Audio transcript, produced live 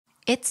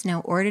It's no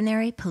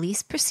ordinary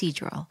police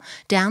procedural.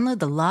 Download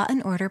the Law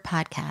 & Order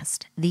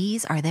podcast.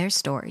 These are their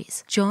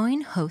stories.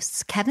 Join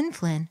hosts Kevin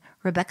Flynn,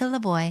 Rebecca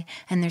Lavoie,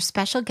 and their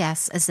special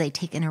guests as they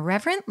take an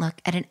irreverent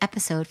look at an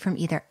episode from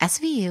either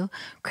SVU,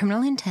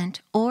 Criminal Intent,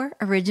 or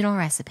Original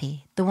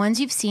Recipe, the ones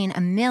you've seen a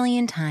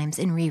million times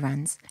in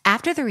reruns.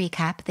 After the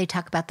recap, they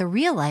talk about the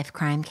real-life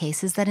crime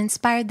cases that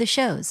inspired the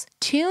shows.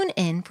 Tune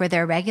in for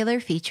their regular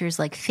features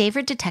like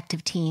Favorite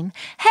Detective Team,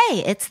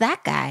 Hey, It's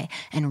That Guy,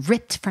 and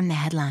Ripped from the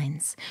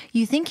Headlines.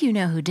 You think you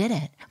know who did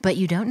it, but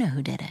you don't know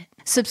who did it.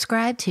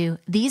 Subscribe to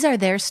These Are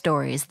Their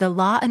Stories, the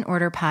Law &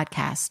 Order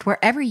podcast,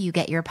 wherever you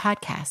get your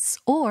podcasts,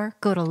 or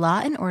go to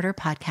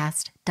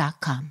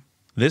lawandorderpodcast.com.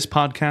 This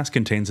podcast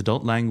contains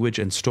adult language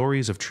and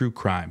stories of true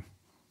crime.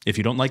 If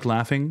you don't like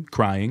laughing,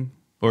 crying,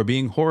 or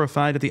being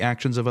horrified at the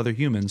actions of other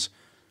humans,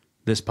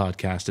 this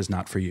podcast is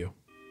not for you.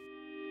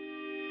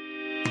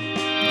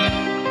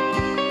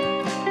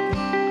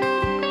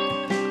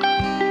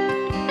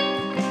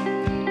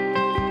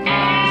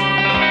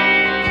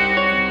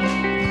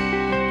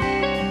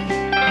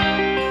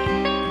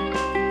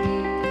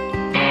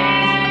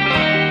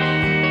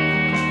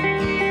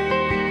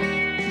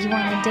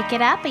 Dick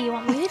it up, or you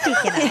want me to dick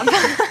it up?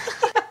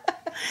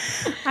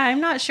 I'm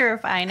not sure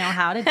if I know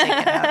how to dick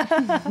it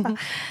up.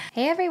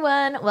 Hey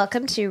everyone,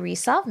 welcome to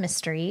Resolve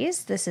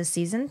Mysteries. This is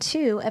season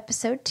 2,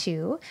 episode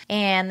 2,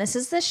 and this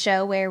is the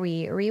show where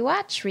we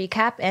rewatch,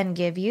 recap, and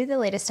give you the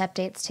latest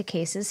updates to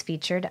cases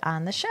featured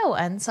on the show,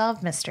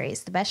 Unsolved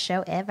Mysteries, the best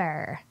show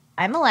ever.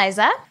 I'm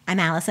Eliza. I'm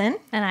Alison.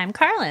 And I'm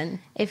Karlin.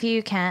 If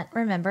you can't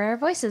remember our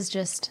voices,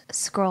 just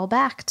scroll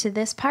back to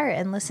this part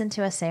and listen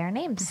to us say our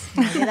names.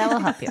 Maybe that will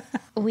help you.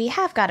 We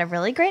have got a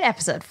really great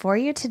episode for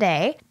you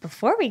today.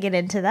 Before we get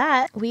into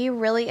that, we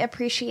really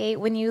appreciate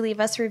when you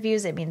leave us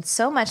reviews. It means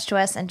so much to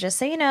us. And just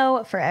so you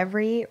know, for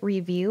every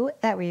review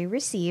that we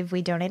receive,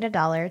 we donate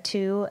 $1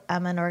 to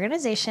an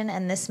organization.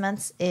 And this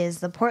month's is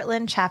the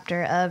Portland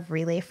chapter of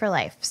Relay for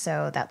Life.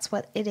 So that's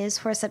what it is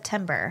for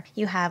September.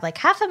 You have like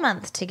half a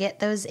month to get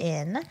those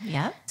in.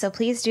 Yeah. So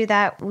please do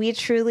that. We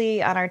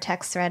truly, on our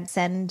text thread,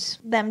 send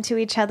them to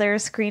each other,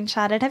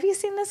 screenshotted. Have you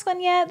seen this one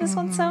yet? This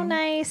one's so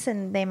nice.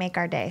 And they make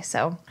our day.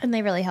 And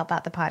they really help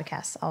out the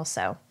podcast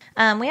also.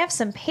 We have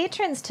some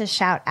patrons to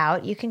shout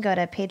out. You can go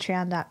to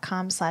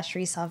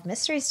patreon.com/resolve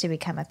mysteries to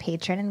become a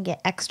patron and get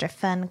extra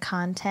fun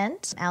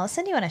content.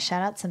 Alison, you want to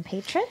shout out some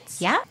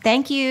patrons? Yeah.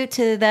 Thank you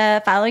to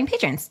the following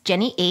patrons.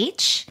 Jenny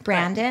H.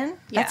 Brandon.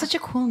 Yeah. That's such a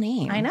cool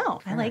name. I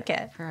know. I like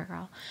it. For a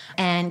girl.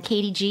 And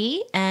Katie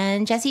G.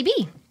 and Jessie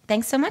B.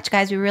 Thanks so much,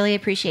 guys. We really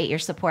appreciate your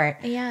support.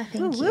 Yeah,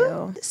 thank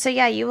you. So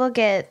yeah, you will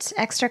get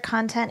extra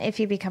content if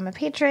you become a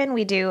patron.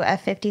 We do a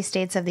 50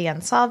 States of the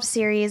Unsolved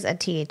series, a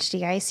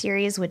THDI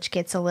series, which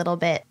gets a little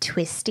bit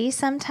twisty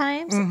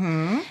sometimes.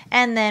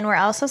 And then we're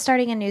also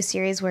starting a new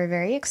series we're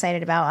very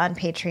excited about on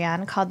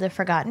Patreon called The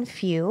Forgotten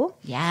Few.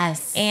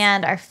 Yes.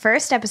 And our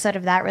first episode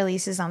of that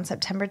releases on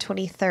September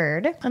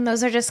 23rd. And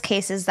those are just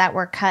cases that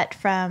were cut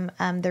from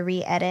the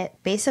re-edit.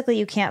 Basically,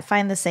 you can't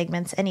find the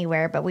segments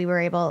anywhere, but we were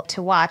able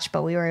to watch,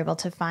 but we were able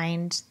to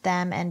find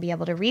them and be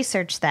able to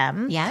research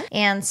them. Yeah.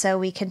 And so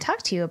we can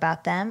talk to you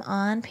about them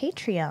on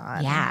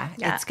Patreon. Yeah.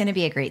 It's going to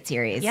be a great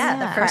series. Yeah,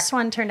 the first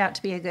one turned out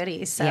to be a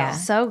goodie. So. Yeah.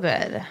 So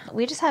good.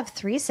 We just have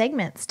 3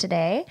 segments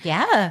today.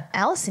 Yeah.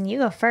 Allison, you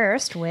go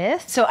first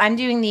with... So I'm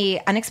doing the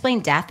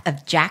unexplained death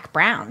of Jack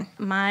Brown.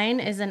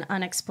 Mine is an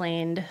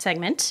unexplained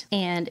segment,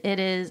 and it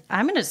is,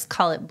 I'm going to just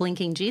call it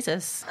Blinking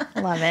Jesus.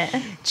 Love it.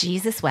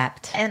 Jesus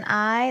wept.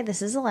 And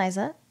this is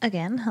Eliza.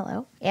 Again,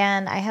 hello.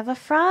 And I have a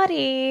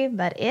fraudy,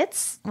 but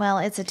it's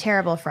a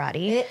terrible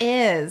fraudy. It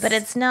is. But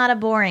it's not a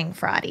boring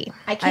fraudy.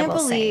 I can't will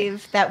say.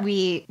 believe that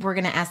we were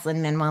going to ask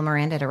Lin-Manuel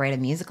Miranda to write a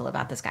musical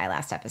about this guy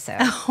last episode.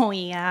 Oh,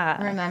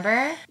 yeah.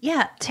 Remember?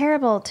 Yeah.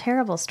 Terrible,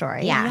 terrible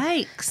story. Yeah.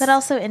 Yikes. But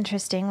also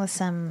interesting with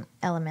some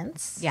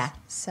elements. Yeah.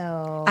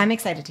 So I'm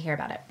excited to hear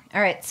about it.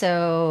 All right,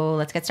 so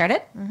let's get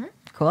started.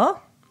 Cool.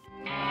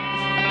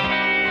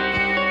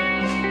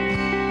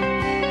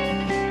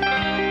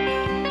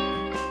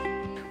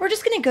 We're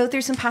just going to go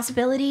through some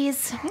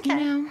possibilities, you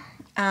know.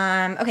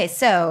 Okay,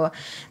 so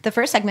the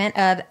first segment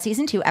of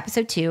season 2,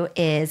 episode 2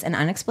 is an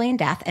unexplained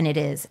death, and it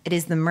is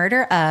the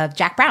murder of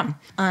Jack Brown.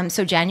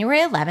 So January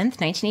 11th,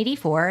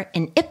 1984,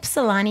 in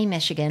Ypsilanti,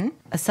 Michigan,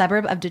 a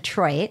suburb of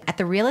Detroit, at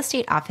the real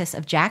estate office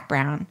of Jack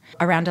Brown,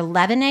 around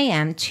 11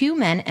 a.m., 2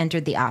 men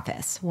entered the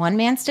office. One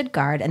man stood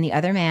guard, and the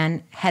other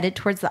man headed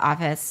towards the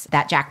office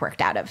that Jack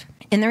worked out of.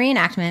 In the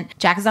reenactment,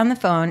 Jack is on the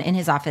phone in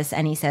his office,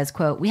 and he says,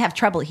 quote, "We have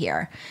trouble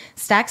here."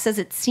 Stack says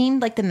it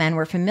seemed like the men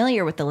were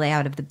familiar with the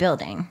layout of the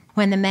building.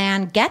 When the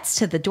man gets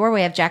to the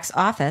doorway of Jack's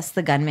office,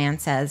 the gunman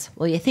says,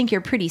 "Well, you think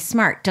you're pretty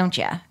smart, don't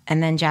you?"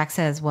 And then Jack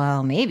says,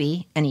 "Well,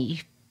 maybe." And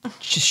he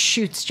just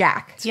shoots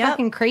Jack. It's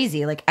fucking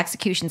crazy, like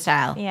execution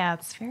style. yeah,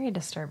 it's very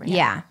disturbing.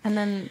 Yeah. And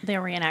then the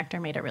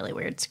reenactor made a really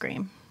weird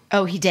scream.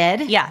 Oh, he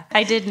did? Yeah,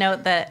 I did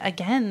note that,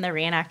 again, the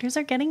reenactors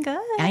are getting good.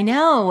 I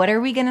know. What are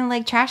we going to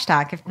like trash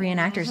talk if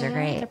reenactors are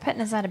great? They're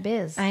putting us out of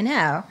biz. I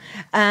know.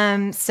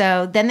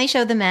 So then they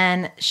show the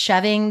men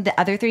shoving the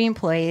other 3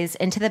 employees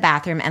into the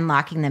bathroom and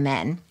locking them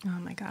in. Oh,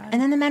 my God.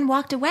 And then the men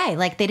walked away.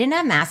 Like, they didn't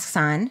have masks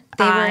on.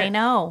 I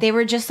know. They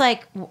were just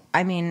like,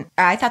 I mean,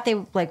 I thought they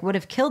like would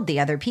have killed the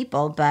other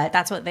people, but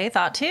That's what they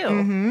thought, too.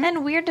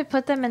 And weird to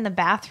put them in the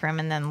bathroom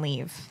and then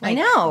leave. I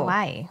know.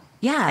 Why?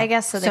 yeah. I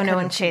guess so. They no couldn't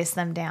one chase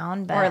them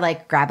down, but or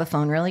like grab a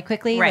phone really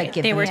quickly. Right. Like,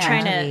 give They them were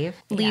time trying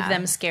to leave Yeah.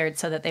 them scared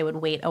so that they would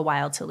wait a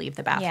while to leave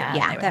the bathroom. Yeah. and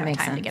Yeah, they would that have makes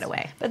time to sense. get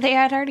away. But they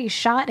had already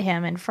shot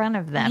him in front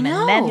of them, I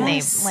and then know. they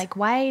Yes. like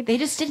why They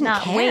just didn't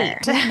not care.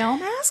 wait? No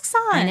masks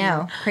on. I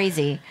know.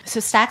 Crazy. So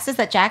Stack says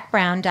that Jack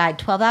Brown died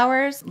 12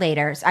 hours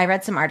later. I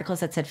read some articles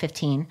that said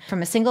 15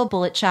 from a single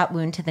bullet shot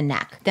wound to the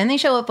neck. Then they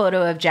show a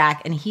photo of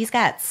Jack and he's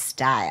got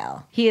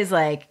style. He is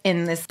like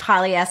in this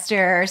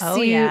polyester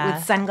suit yeah.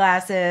 with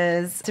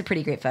sunglasses. It's a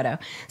pretty great photo.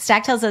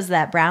 Stack tells us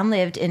that Brown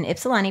lived in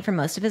Ypsilanti for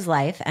most of his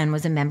life and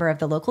was a member of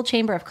the local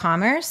Chamber of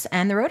Commerce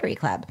and the Rotary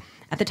Club.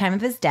 At the time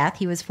of his death,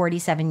 he was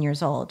 47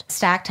 years old.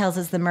 Stack tells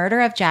us the murder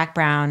of Jack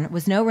Brown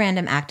was no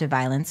random act of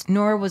violence,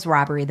 nor was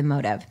robbery the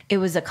motive. It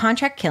was a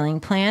contract killing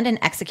planned and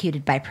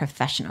executed by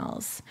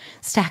professionals.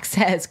 Stack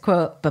says,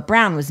 quote, but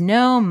Brown was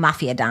no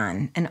mafia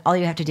don. And all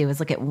you have to do is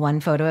look at one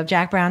photo of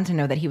Jack Brown to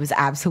know that he was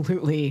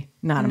absolutely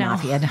not a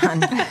mafia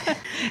don.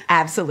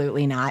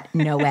 Absolutely not.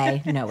 No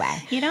way. No way.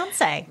 You don't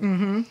say.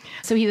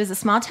 So he was a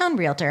small town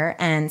realtor,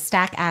 and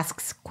Stack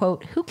asks,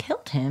 quote, who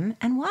killed him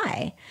and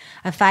why?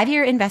 A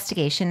 5-year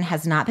investigation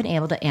has not been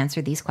able to answer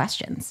these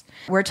questions.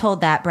 We're told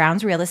that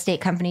Brown's real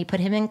estate company put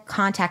him in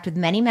contact with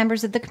many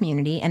members of the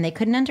community, and they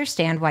couldn't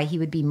understand why he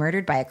would be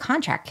murdered by a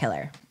contract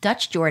killer.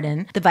 Dutch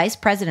Jordan, the vice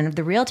president of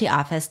the realty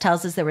office,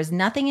 tells us there was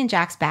nothing in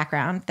Jack's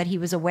background that he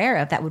was aware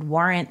of that would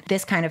warrant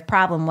this kind of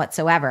problem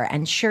whatsoever,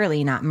 and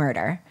surely not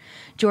murder.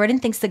 Jordan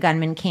thinks the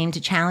gunman came to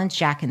challenge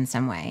Jack in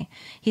some way.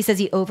 He says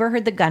he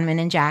overheard the gunman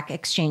and Jack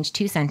exchange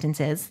 2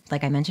 sentences,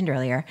 like I mentioned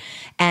earlier,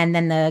 and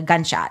then the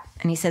gunshot.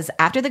 And he says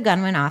after the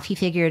gun went off, he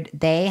figured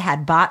they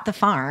had bought the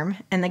farm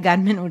and the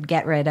gunman would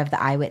get rid of the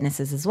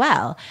eyewitnesses as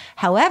well.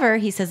 However,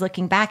 he says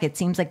looking back, it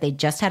seems like they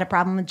just had a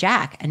problem with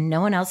Jack and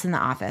no one else in the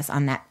office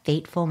on that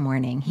fateful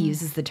morning. He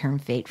uses the term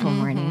fateful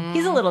morning.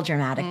 He's a little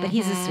dramatic, but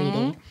he's a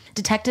sweetie.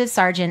 Detective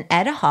Sergeant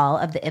Ed Hall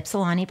of the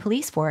Ypsilanti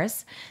Police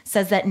Force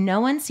says that no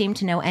one seemed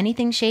to know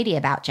anything shady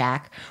about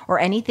Jack or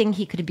anything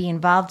he could be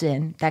involved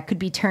in that could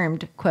be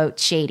termed, quote,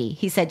 shady.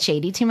 He said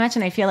shady too much,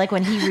 and I feel like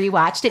when he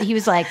rewatched it, he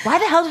was like, why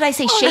the hell did I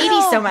say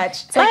shady so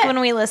much? It's like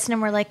when we listen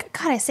and we're like,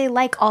 God, I say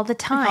like all the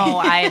time. Oh,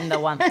 I'm the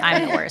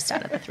worst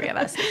out of the 3 of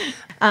us.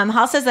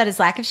 Hall says that his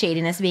lack of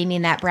shadiness may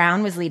mean that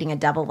Brown was leading a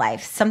double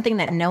life, something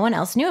that no one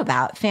else knew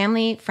about,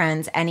 family,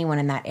 friends, anyone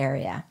in that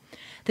area.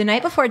 The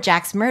night before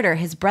Jack's murder,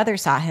 his brother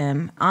saw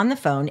him on the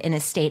phone in a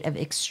state of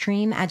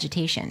extreme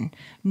agitation.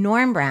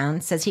 Norm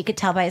Brown says he could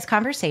tell by his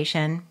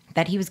conversation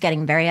that he was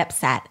getting very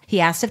upset. He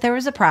asked if there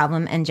was a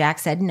problem, and Jack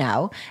said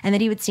no, and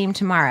that he would see him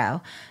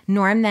tomorrow.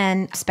 Norm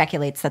then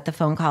speculates that the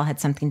phone call had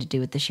something to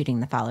do with the shooting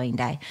the following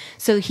day.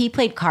 So he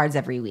played cards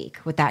every week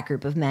with that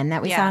group of men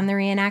that we saw in the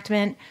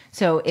reenactment.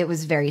 So it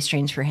was very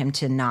strange for him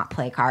to not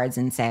play cards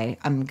and say,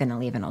 I'm going to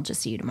leave and I'll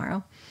just see you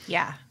tomorrow.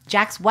 Yeah.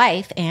 Jack's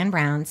wife, Anne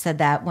Brown, said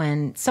that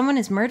when someone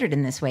is murdered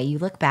in this way, you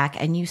look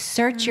back and you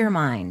search your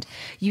mind.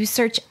 You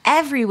search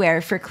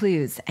everywhere for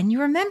clues, and you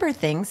remember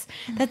things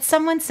that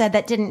someone said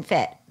that didn't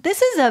fit.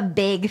 This is a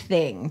big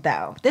thing,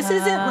 though. This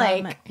isn't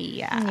like...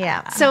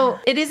 Yeah. So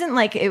it isn't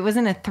like it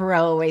wasn't a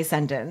throwaway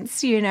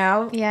sentence, you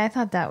know? Yeah, I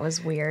thought that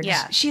was weird.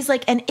 Yeah. She's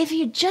like, and if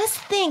you just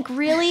think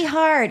really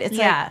hard, it's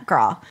Yeah. like,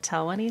 girl.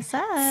 Tell what he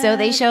said. So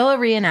they show a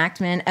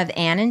reenactment of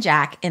Anne and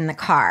Jack in the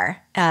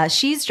car.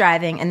 She's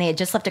driving, and they had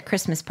just left a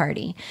Christmas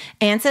party.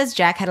 Anne says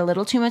Jack had a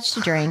little too much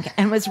to drink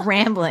and was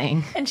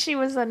rambling. And she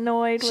was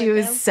annoyed She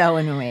was so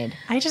annoyed.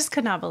 I just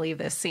could not believe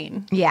this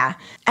scene. Yeah.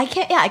 I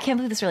can't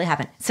believe this really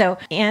happened. So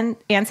Anne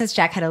says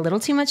Jack had a little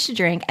too much to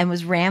drink and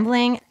was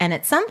rambling. And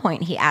at some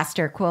point he asked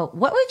her, quote,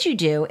 what would you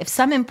do if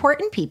some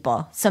important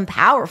people, some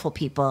powerful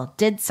people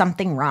did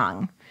something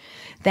wrong?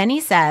 Then he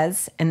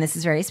says, and this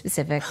is very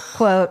specific,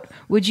 quote,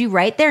 would you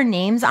write their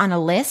names on a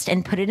list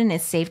and put it in a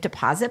safe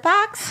deposit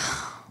box?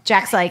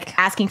 Jack's like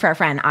asking for a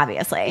friend,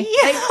 obviously.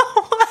 Yeah.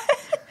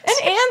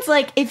 And Anne's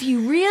like, if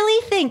you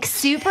really think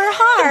super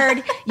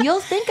hard, you'll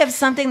think of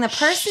something the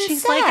person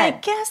She's said. like, I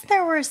guess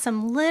there were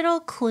some little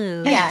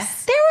clues.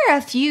 Yes. There were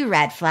a few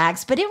red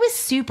flags, but it was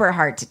super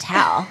hard to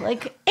tell.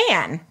 Like,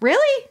 Anne,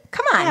 really?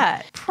 Come on.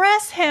 Yeah.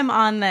 Press him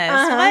on this.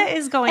 What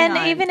is going on?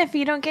 And even if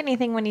you don't get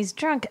anything when he's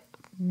drunk,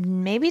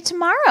 maybe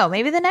tomorrow,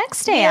 maybe the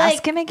next day, Yeah, like-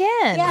 ask him again.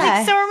 Yeah.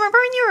 Like, so remember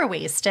when you were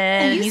wasted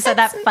and you you said said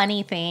that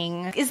funny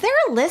thing? Is there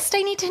a list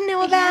I need to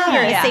know about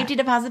or a Yeah. safety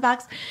deposit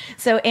box?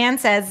 So Anne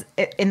says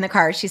in the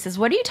car, she says,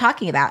 what are you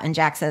talking about? And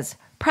Jack says,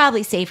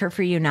 Probably safer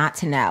for you not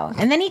to know.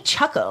 And then he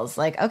chuckles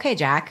like, okay,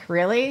 Jack,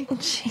 really?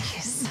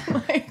 Jeez.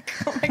 Like,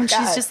 oh my And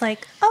God. she's just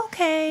like,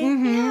 okay.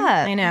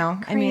 Yeah. I know.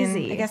 I Crazy.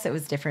 mean, I guess it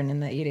was different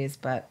in the 80s,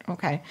 but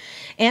okay.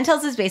 Anne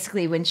tells us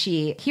basically when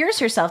she hears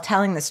herself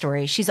telling the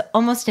story, she's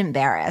almost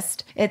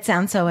embarrassed. It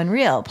sounds so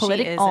unreal. She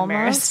is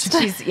embarrassed.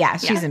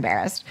 She's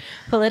embarrassed.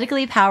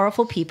 Politically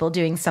powerful people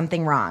doing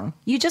something wrong.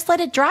 You just let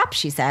it drop,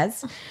 she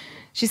says.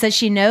 She says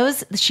she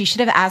knows she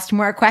should have asked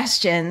more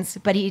questions,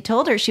 but he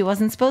told her she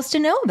wasn't supposed to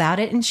know about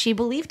it, and she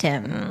believed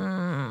him.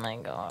 Oh my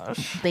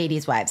gosh.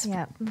 Ladies' wives.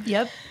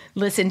 Yep.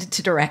 Listened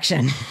to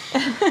direction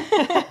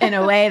in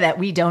a way that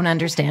we don't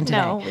understand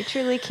today. No, we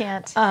truly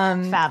can't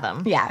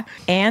fathom. Yeah.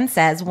 Anne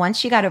says once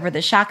she got over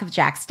the shock of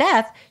Jack's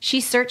death,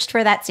 she searched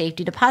for that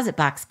safety deposit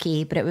box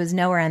key, but it was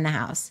nowhere in the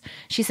house.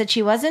 She said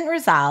she wasn't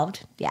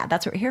resolved. Yeah,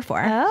 that's what we're here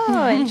for.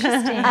 Oh,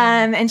 interesting.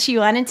 And she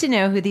wanted to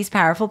know who these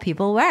powerful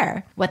people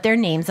were, what their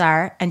names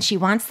are, and she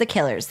wants the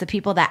killers, the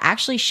people that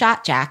actually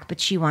shot Jack, but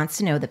she wants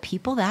to know the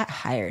people that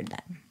hired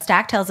them.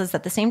 Stack tells us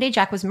that the same day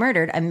Jack was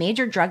murdered, a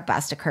major drug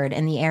bust occurred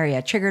in the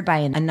area, triggered by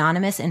an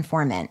anonymous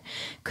informant.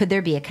 Could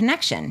there be a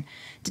connection?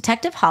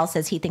 Detective Hall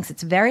says he thinks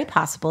it's very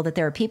possible that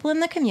there are people in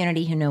the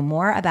community who know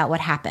more about what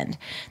happened.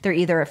 They're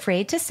either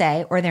afraid to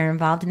say or they're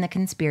involved in the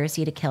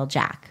conspiracy to kill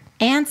Jack.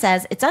 Anne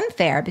says it's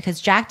unfair because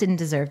Jack didn't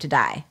deserve to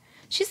die.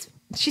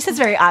 She says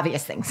very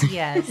obvious things.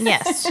 Yes.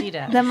 Yes. She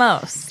does. The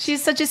most.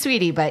 She's such a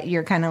sweetie, but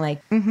you're kind of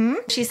like, mm-hmm.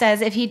 She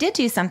says if he did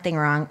do something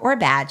wrong or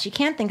bad, she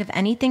can't think of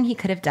anything he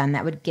could have done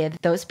that would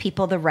give those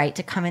people the right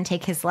to come and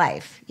take his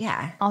life.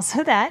 Yeah.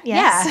 Also that,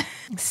 yes.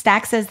 Yeah.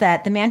 Stack says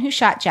that the man who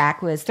shot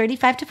Jack was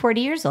 35 to 40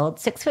 years old,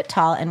 6 foot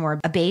tall, and wore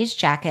a beige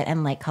jacket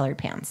and light colored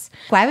pants.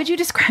 Why would you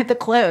describe the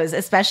clothes,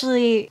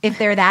 especially if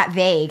they're that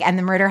vague and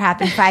the murder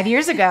happened 5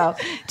 years ago?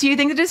 Do you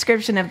think the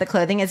description of the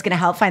clothing is going to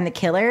help find the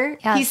killer?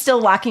 Yes. He's still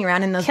walking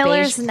around in those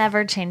Killers beige...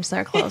 never change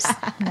their clothes.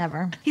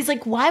 Never. He's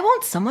like, why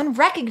won't someone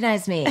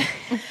recognize me?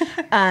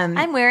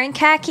 I'm wearing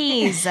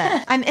khakis.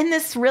 I'm in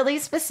this really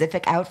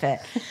specific outfit.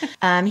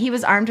 He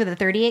was armed with a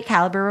 .38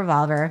 caliber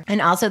revolver,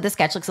 and also the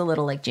sketch looks a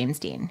little like James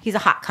Dean. He's a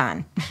hot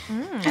con.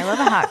 I love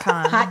a hot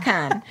con. Hot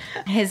con.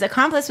 His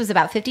accomplice was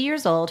about 50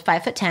 years old,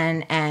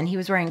 5'10", and he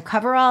was wearing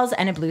coveralls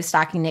and a blue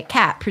stocking knit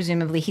cap.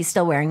 Presumably, he's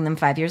still wearing them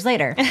 5 years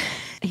later.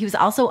 He was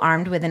also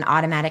armed with an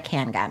automatic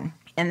handgun.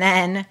 And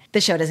then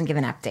the show doesn't give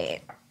an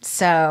update.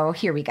 So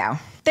here we go.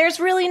 There's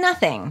really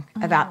nothing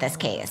about this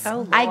case.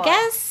 Oh, Lord.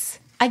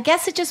 I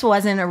guess it just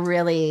wasn't a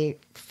really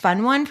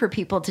fun one for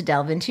people to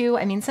delve into.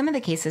 I mean, some of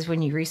the cases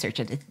when you research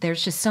it,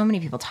 there's just so many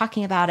people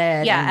talking about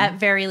it. Yeah, and- at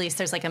very least,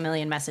 there's like a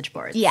million message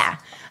boards. yeah.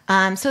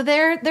 So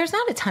there's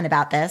not a ton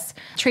about this.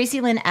 Tracy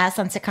Lynn S.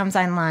 on Sitcoms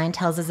Online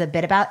tells us a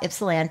bit about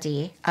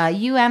Ypsilanti.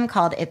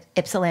 Called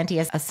Ypsilanti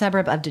a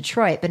suburb of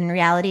Detroit, but in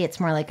reality, it's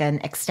more like an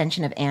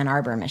extension of Ann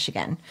Arbor,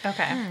 Michigan.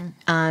 Okay.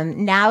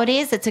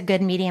 Nowadays, it's a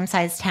good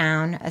medium-sized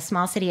town, a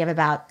small city of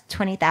about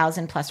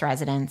 20,000 plus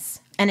residents.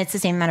 And it's the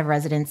same amount of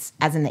residents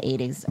as in the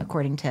 80s,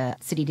 according to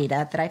city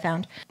data that I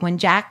found. When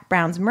Jack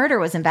Brown's murder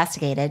was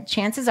investigated,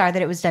 chances are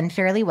that it was done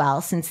fairly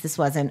well since this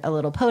wasn't a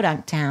little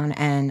podunk town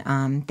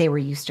and they were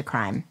used to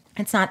crime.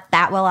 It's not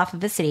that well off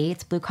of a city.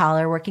 It's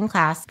blue-collar, working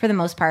class for the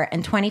most part,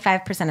 and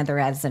 25% of the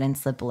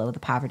residents live below the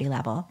poverty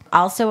level.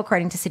 Also,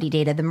 according to city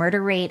data, the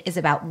murder rate is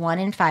about 1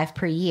 in 5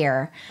 per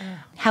year.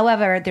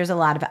 However, there's a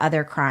lot of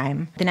other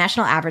crime. The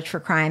national average for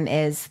crime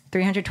is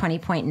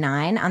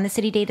 320.9 on the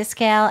city data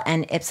scale,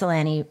 and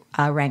Ypsilanti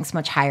ranks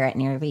much higher at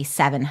nearly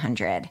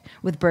 700,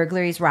 with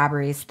burglaries,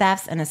 robberies,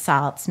 thefts, and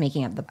assaults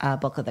making up the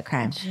bulk of the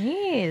crime.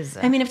 Jeez.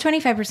 I mean, if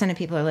 25% of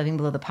people are living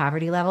below the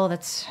poverty level,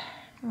 that's,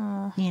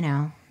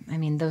 I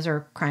mean, those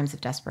are crimes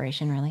of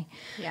desperation, really.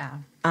 Yeah.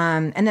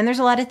 And then there's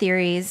a lot of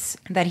theories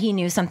that he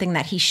knew something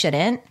that he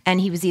shouldn't, and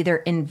he was either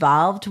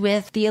involved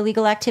with the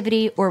illegal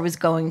activity or was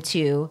going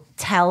to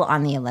tell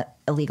on the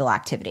illegal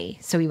activity.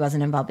 So he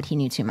wasn't involved, but he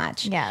knew too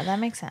much. Yeah, that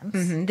makes sense.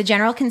 The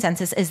general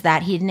consensus is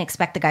that he didn't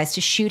expect the guys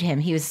to shoot him.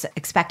 He was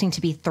expecting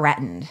to be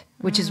threatened,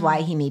 which is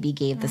why he maybe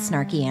gave the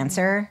snarky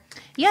answer.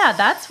 Yeah,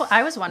 that's what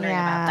I was wondering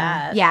about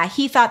that. Yeah,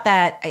 he thought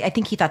that, I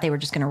think he thought they were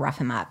just going to rough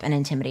him up and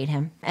intimidate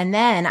him. And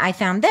then I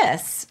found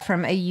this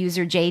from a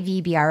user,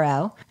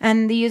 JVBRO.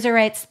 And the user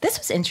writes, "This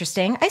was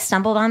interesting. I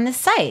stumbled on this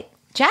site.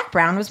 Jack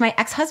Brown was my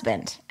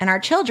ex-husband, and our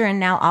children,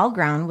 now all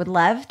grown, would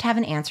love to have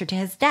an answer to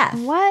his death.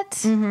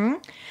 What?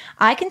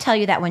 I can tell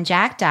you that when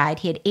Jack died,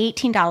 he had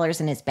 $18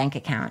 in his bank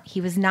account.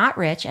 He was not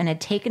rich and had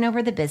taken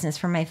over the business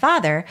from my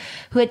father,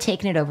 who had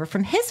taken it over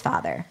from his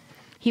father.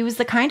 He was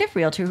the kind of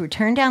realtor who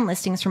turned down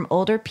listings from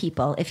older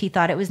people if he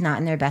thought it was not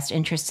in their best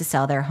interest to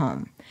sell their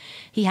home.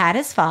 He had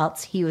his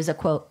faults. He was a,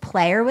 quote,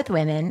 player with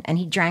women, and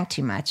he drank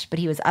too much, but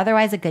he was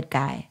otherwise a good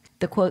guy.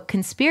 The, quote,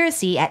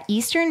 conspiracy at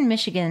Eastern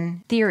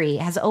Michigan theory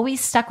has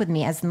always stuck with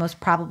me as the most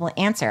probable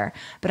answer,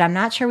 but I'm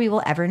not sure we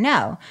will ever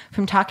know.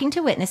 From talking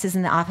to witnesses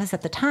in the office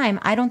at the time,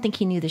 I don't think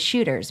he knew the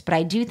shooters, but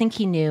I do think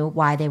he knew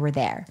why they were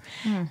there.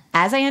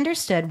 As I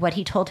understood what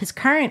he told his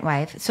current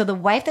wife, so the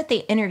wife that they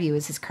interview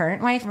is his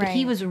current wife, but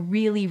he was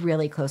really,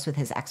 really close with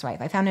his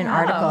ex-wife. I found an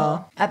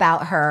article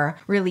about her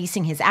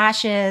releasing his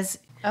ashes.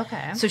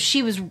 Okay. So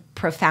she was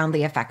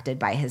profoundly affected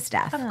by his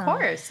death. Of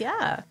course,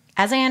 yeah.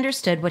 As I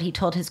understood what he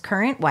told his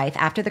current wife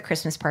after the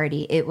Christmas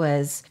party, it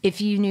was, if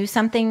you knew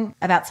something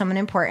about someone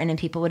important and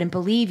people wouldn't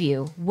believe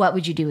you, what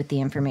would you do with the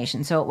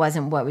information? So it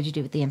wasn't what would you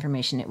do with the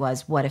information, it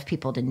was what if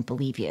people didn't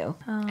believe you?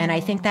 And I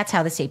think that's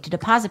how the safety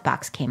deposit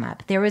box came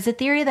up. There was a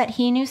theory that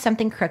he knew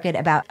something crooked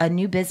about a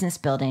new business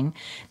building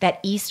that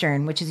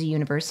Eastern, which is a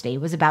university,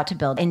 was about to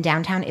build in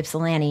downtown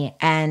Ypsilanti,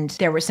 and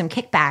there were some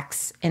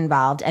kickbacks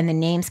involved, and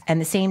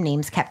the same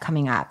names kept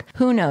coming up.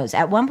 Who knows?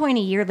 At one point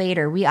a year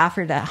later, we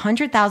offered a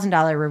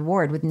 $100,000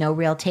 reward with no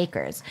real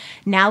takers.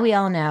 Now we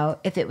all know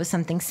if it was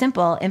something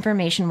simple,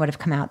 information would have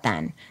come out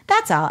then.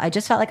 That's all. I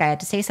just felt like I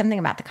had to say something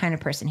about the kind of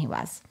person he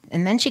was.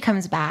 And then she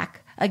comes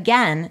back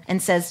again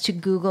and says to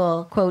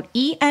Google, quote,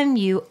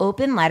 EMU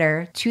open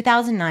letter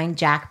 2009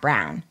 Jack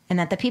Brown, and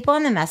that the people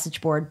on the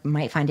message board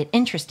might find it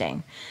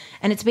interesting.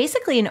 And it's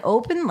basically an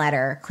open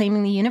letter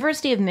claiming the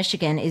University of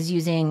Michigan is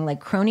using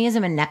like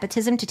cronyism and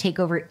nepotism to take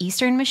over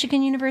Eastern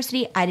Michigan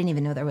University. I didn't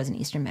even know there was an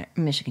Eastern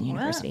Michigan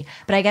University.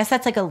 But I guess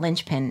that's like a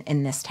linchpin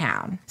in this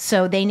town.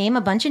 So they name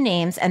a bunch of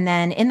names, and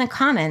then in the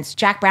comments,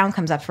 Jack Brown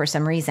comes up for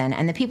some reason.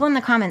 And the people in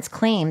the comments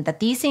claim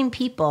that these same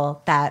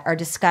people that are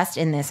discussed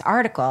in this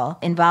article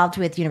involved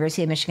with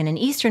University of Michigan and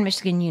Eastern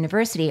Michigan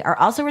University are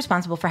also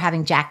responsible for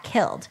having Jack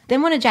killed.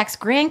 Then one of Jack's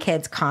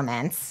grandkids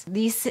comments,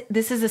 this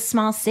is a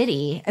small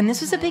city, and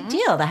this was a big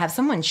deal to have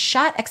someone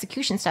shot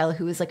execution style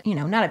who was like,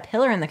 not a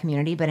pillar in the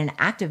community, but an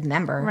active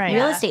member. Right.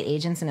 Real estate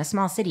agents in a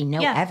small city know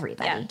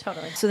everybody. Yeah,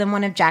 totally. So then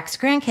one of Jack's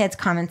grandkids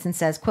comments and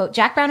says, quote,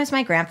 Jack Brown is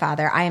my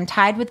grandfather. I am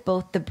tied with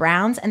both the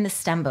Browns and the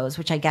Stembos,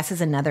 which I guess is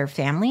another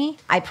family.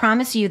 I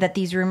promise you that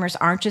these rumors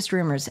aren't just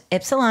rumors.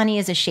 Ypsilanti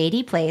is a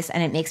shady place,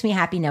 and it makes me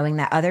happy knowing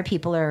that other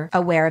people are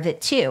aware of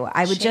it too.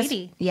 I would just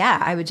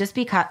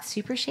be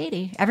super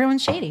shady.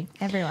 Everyone's shady.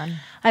 Everyone.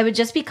 I would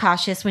just be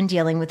cautious when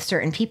dealing with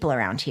certain people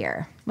around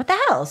here. What the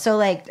hell? So,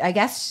 I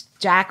guess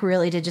Jack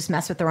really did just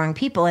mess with the wrong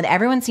people, and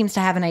everyone seems to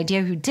have an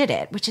idea who did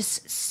it, which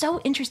is so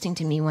interesting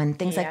to me when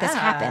things like this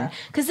happen.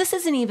 Because this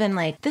isn't even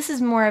this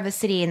is more of a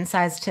city in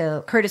size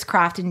to Curtis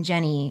Croft and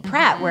Jenny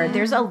Pratt, where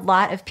there's a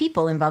lot of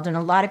people involved, and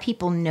a lot of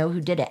people know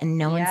who did it, and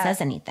no one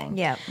says anything.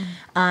 Yeah.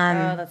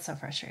 Oh, that's so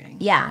frustrating.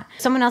 Yeah.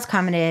 Someone else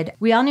commented,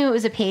 we all knew it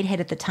was a paid hit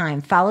at the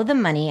time. Follow the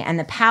money and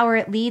the power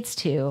it leads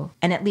to,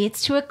 and it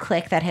leads to a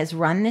clique that has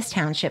run this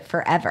township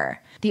forever.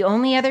 The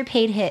only other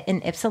paid hit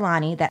in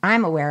Ypsilanti that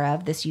I'm aware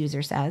of, this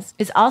user says,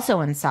 is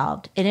also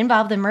unsolved. It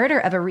involved the murder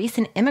of a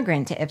recent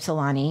immigrant to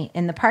Ypsilanti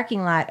in the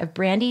parking lot of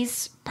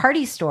Brandy's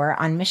party store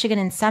on Michigan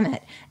and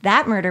Summit.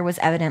 That murder was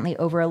evidently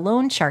over a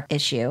loan shark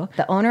issue.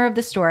 The owner of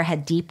the store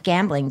had deep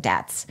gambling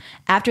debts.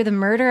 After the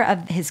murder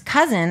of his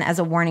cousin, as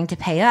a warning to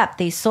pay up,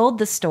 they sold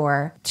the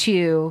store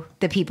to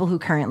the people who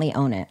currently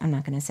own it. I'm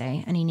not going to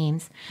say any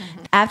names.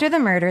 After the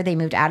murder, they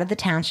moved out of the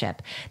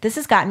township. This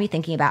has gotten me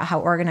thinking about how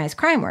organized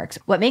crime works.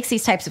 What makes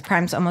these types of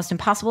crimes almost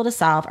impossible to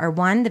solve are,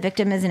 one, the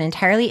victim is an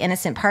entirely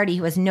innocent party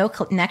who has no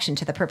connection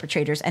to the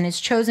perpetrators and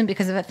is chosen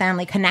because of a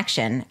family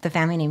connection. The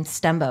family name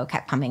Stumbo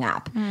kept coming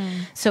up.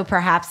 So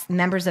perhaps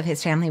members of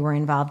his family were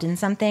involved in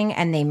something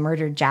and they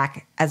murdered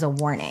Jack as a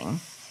warning.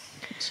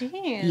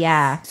 Jeez.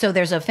 Yeah. So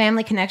there's a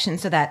family connection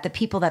so that the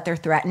people that they're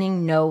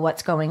threatening know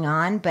what's going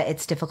on, but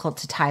it's difficult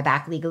to tie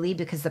back legally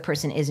because the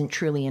person isn't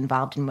truly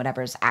involved in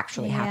whatever's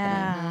actually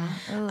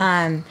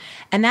happening.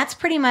 And that's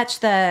pretty much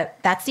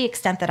that's the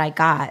extent that I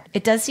got.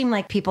 It does seem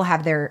like people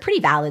have their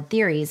pretty valid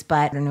theories,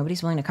 but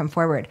nobody's willing to come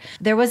forward.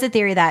 There was a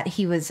theory that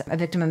he was a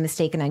victim of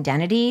mistaken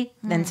identity.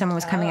 Then someone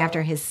was coming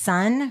after his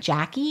son,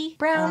 Jackie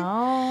Brown.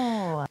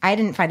 Oh. I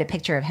didn't find a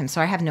picture of him,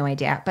 so I have no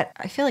idea. But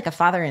I feel like a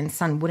father and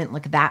son wouldn't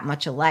look that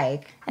much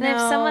alike. And if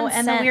someone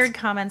and sent the weird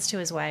comments to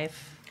his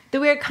wife. The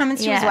weird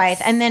comments to Yes. his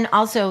wife. And then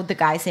also the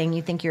guy saying,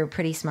 you think you're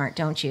pretty smart,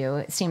 don't you?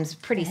 It seems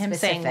pretty Him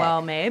specific. saying,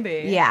 well,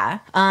 maybe. Yeah.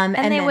 and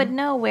they then- would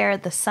know where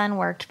the son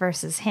worked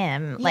versus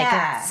him. Like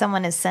Yeah. if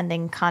someone is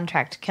sending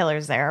contract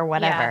killers there or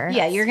whatever.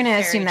 Yeah, you're going to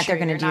Very assume that they're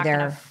true. going to You're do not their...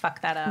 gonna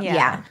fuck that up.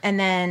 Yeah. And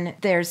then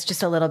there's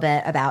just a little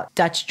bit about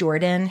Dutch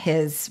Jordan,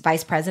 his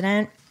vice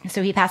president.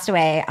 So he passed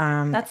away.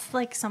 That's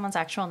like someone's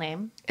actual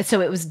name.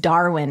 So it was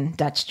Darwin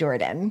Dutch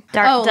Jordan.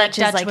 Dutch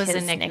is Dutch like was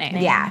his a nickname.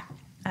 Yeah.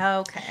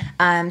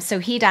 Okay. So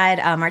he died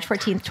March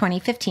 14th,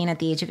 2015 at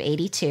the age of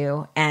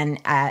 82. And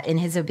in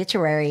his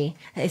obituary,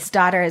 his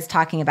daughter is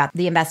talking about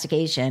the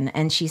investigation.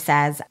 And she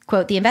says,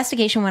 quote, the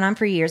investigation went on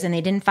for years and they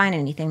didn't find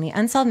anything. The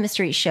Unsolved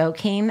Mysteries show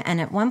came and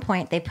at one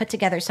point they put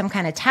together some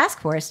kind of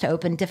task force to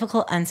open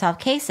difficult unsolved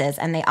cases.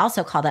 And they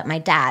also called up my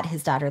dad,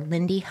 his daughter,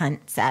 Lindy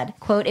Hunt said,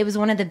 quote, it was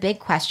one of the big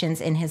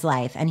questions in his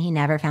life and he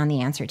never found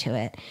the answer to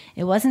it.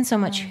 It wasn't so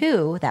much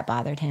who that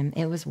bothered him.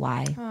 It was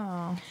why.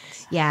 Oh.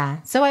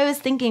 Yeah. So I was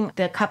thinking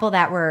the couple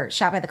that were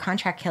shot by the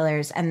contract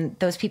killers and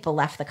those people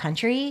left the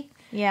country.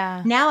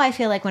 Yeah. Now I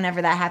feel like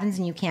whenever that happens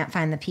and you can't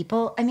find the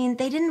people, I mean,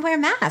 they didn't wear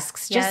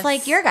masks, just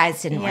like your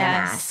guys didn't wear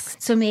masks.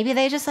 So maybe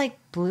they just like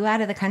blew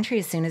out of the country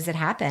as soon as it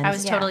happened. I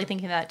was totally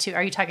thinking that too.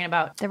 Are you talking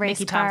about the race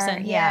Mickey car?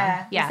 Thompson?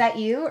 Yeah. Is that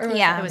you? Or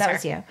that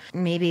was you.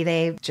 Maybe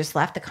they just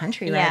left the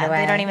country right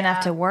away. They don't even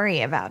have to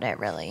worry about it,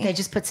 really. They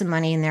just put some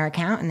money in their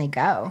account and they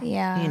go.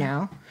 Yeah. You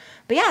know?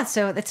 But yeah,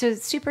 so it's a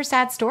super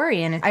sad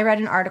story. And I read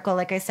an article,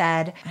 like I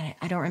said,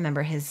 I don't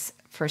remember his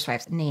first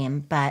wife's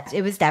name, but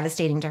it was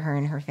devastating to her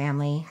and her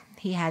family.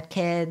 He had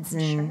kids,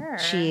 and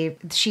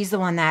she's the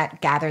one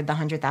that gathered the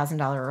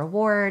 $100,000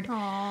 reward.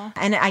 Aww.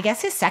 And I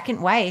guess his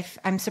second wife,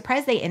 I'm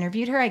surprised they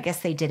interviewed her. I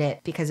guess they did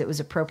it because it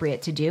was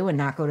appropriate to do and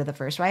not go to the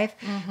first wife.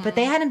 Mm-hmm. But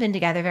they hadn't been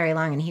together very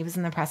long, and he was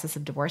in the process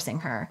of divorcing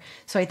her.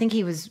 So I think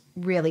he was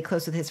really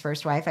close with his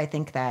first wife. I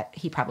think that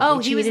he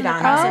probably cheated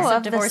on her.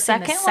 Of divorcing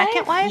the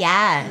second wife?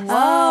 Yeah.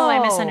 Oh, I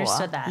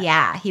misunderstood that.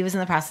 Yeah, he was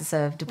in the process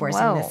of divorcing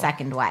the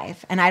second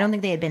wife. And I don't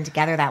think they had been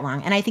together that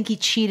long. And I think he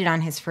cheated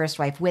on his first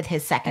wife with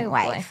his second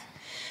wife. Boy.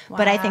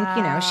 But I think,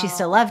 she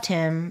still loved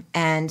him.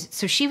 And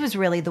so she was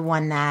really the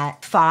one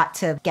that fought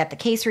to get the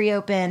case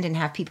reopened and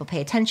have people pay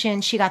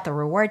attention. She got the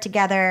reward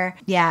together.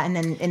 Yeah. And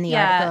then in the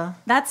article.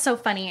 That's so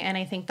funny. And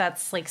I think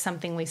that's like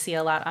something we see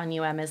a lot on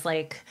UM is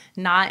like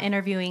not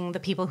interviewing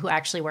the people who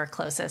actually were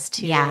closest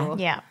to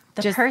the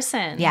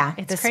person. Yeah.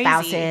 It's the crazy.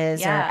 spouses.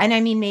 Yeah. And I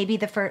mean, maybe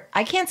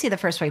I can't see the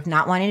first wife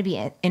not wanting to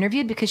be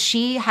interviewed because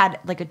she had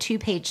like a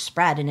 2-page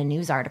spread in a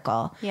news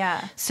article.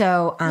 Yeah.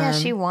 So,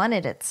 she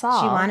wanted it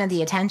solved. She wanted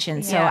the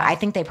attention. So I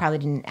think they probably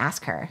didn't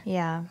ask her.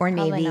 Yeah. Or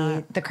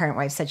maybe the current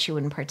wife said she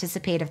wouldn't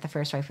participate if the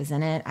first wife was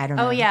in it. I don't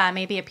know. Oh, yeah.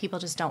 Maybe people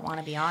just don't want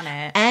to be on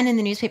it. And in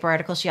the newspaper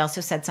article, she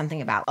also said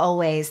something about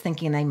always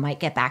thinking they might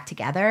get back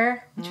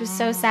together, which was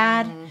so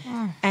sad.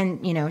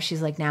 And,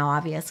 she's like, now,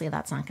 obviously,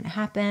 that's not going to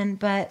happen.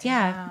 But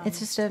it's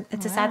just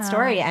it's a sad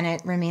story, and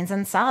it remains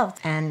unsolved.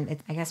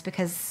 And I guess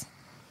because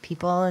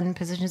people in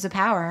positions of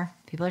power,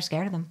 people are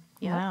scared of them.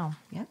 Yep. Wow.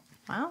 Yep.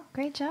 Wow.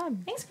 Great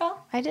job. Thanks,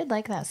 girl. I did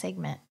like that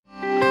segment.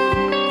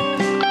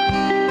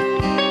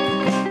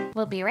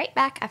 We'll be right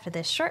back after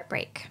this short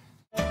break.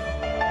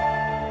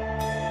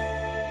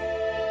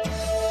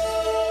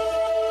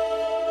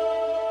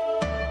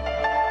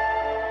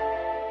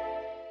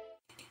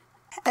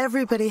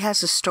 Everybody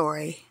has a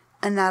story,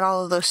 and not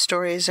all of those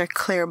stories are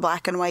clear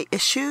black and white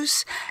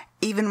issues,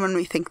 even when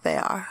we think they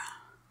are.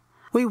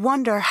 We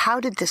wonder, how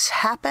did this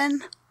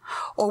happen?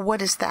 Or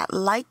what is that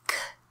like?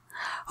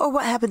 Or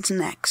what happens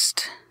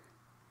next?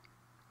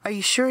 Are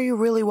you sure you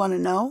really want to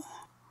know?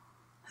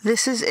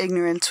 This is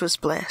Ignorance Was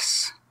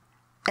Bliss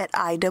at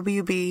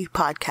IWB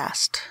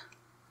Podcast.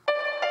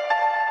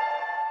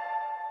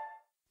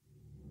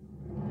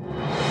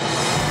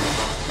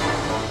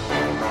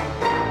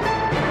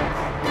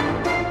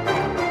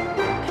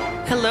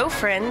 Hello,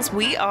 friends.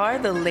 We are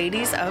the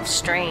Ladies of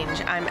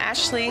Strange. I'm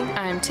Ashley.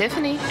 I'm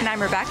Tiffany. And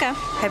I'm Rebecca.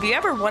 Have you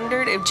ever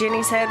wondered if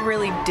Jenny's head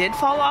really did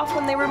fall off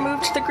when they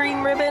removed the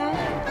green ribbon?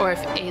 Or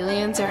if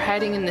aliens are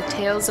hiding in the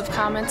tails of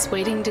comets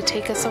waiting to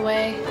take us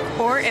away?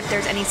 Or if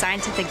there's any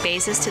scientific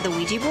basis to the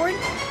Ouija board?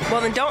 Well,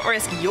 then don't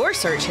risk your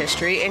search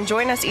history and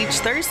join us each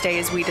Thursday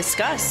as we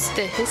discuss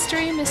the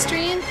history,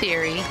 mystery, and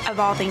theory of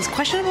all things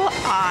questionable,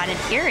 odd, and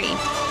eerie.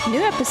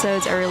 New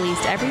episodes are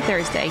released every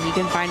Thursday. You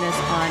can find us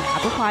on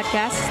Apple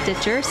Podcasts,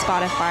 Stitcher,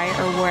 Spotify,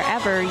 or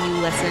wherever you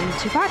listen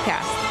to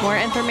podcasts. More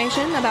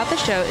information about the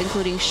show,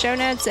 including show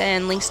notes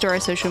and links to our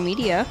social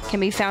media, can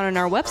be found on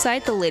our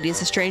website,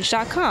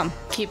 theladiesofstrange.com.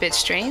 Keep it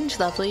strange,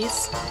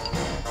 lovelies.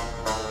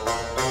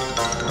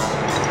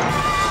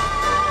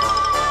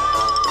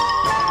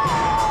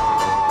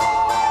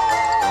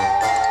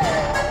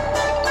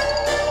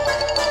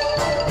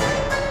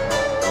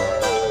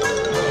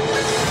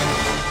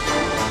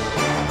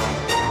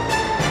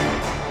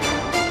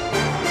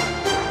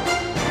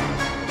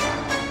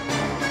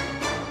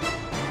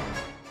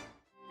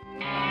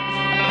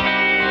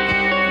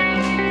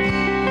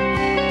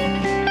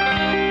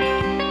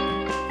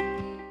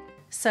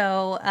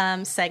 So,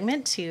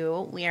 segment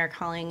 2, we are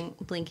calling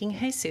Blinking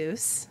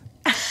Jesus.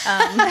 It's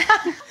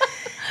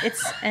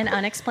an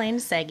unexplained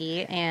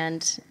seggy,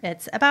 and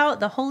it's about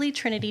the Holy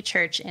Trinity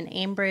Church in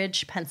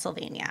Ambridge,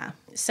 Pennsylvania.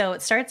 So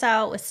it starts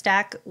out with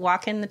Stack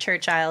walking the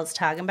church aisles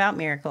talking about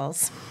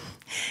miracles.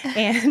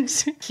 And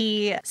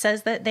he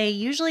says that they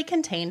usually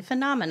contain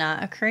phenomena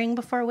occurring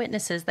before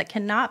witnesses that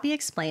cannot be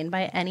explained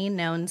by any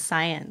known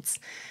science.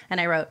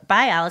 And I wrote,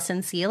 bye,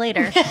 Alison. See you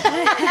later.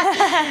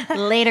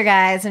 Later,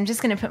 guys. I'm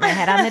just going to put my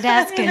head on the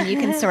desk and you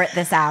can sort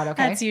this out,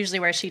 okay? That's usually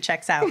where she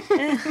checks out.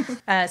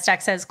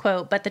 Stack says,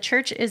 quote, but the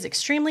church is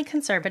extremely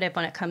conservative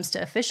when it comes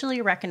to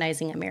officially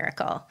recognizing a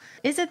miracle.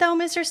 Is it though,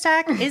 Mr.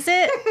 Stack? Is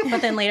it?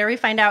 But then later we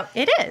find out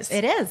it is.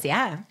 It is,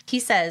 yeah. He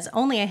says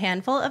only a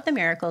handful of the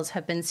miracles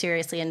have been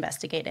seriously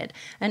investigated,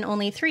 and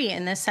only 3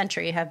 in this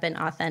century have been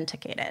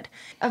authenticated.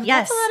 That's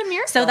a lot of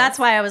miracles. So that's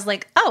why I was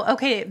like, oh,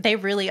 okay, they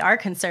really are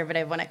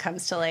conservative when it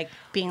comes to like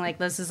being like,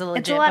 this is a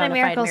legit It's a lot of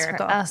bona fide miracles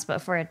miracle. for us,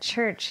 but for a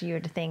church, you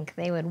would think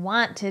they would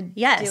want to do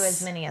Yes.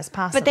 as many as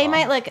possible. But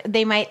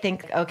they might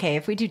think, okay,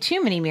 if we do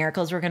too many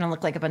miracles, we're going to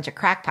look like a bunch of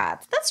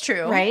crackpots. That's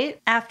true.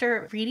 Right?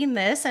 After reading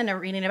this and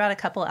reading about a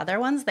couple other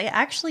ones, they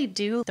actually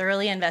do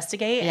thoroughly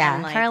investigate. Yeah.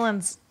 And, like,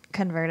 Karlin's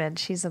converted.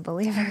 She's a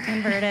believer.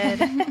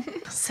 converted.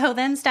 So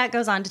then Stack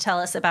goes on to tell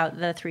us about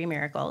the 3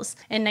 miracles.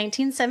 In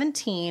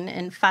 1917,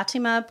 in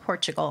Fatima,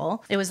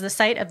 Portugal, it was the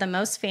site of the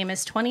most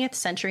famous 20th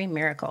century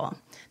miracle.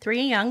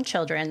 3 young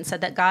children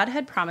said that God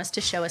had promised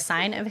to show a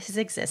sign of his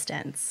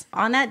existence.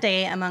 On that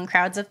day, among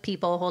crowds of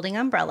people holding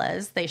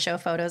umbrellas, they show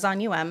photos on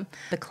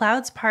the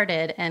clouds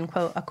parted and,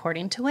 quote,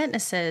 according to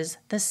witnesses,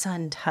 the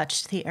sun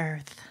touched the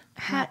earth.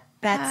 I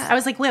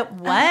was like, wait,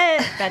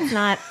 what? That's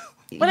not...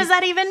 What does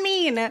that even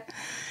mean?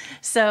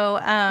 So,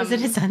 Is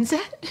it a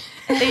sunset?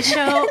 they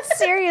show...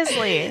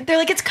 Seriously. They're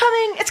like, it's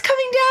coming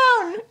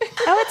down.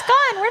 Oh, it's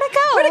gone. Where'd it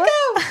go? Where'd it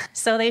go?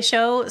 So they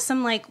show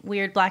some like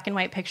weird black and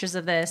white pictures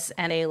of this,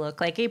 and they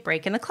look like a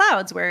break in the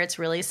clouds where it's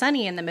really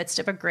sunny in the midst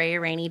of a gray,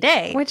 rainy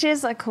day. Which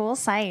is a cool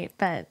sight,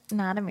 but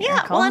not a miracle.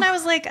 Yeah, well, and I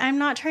was like, I'm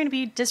not trying to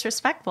be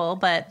disrespectful,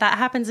 but that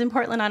happens in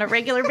Portland on a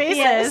regular basis.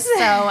 Yes.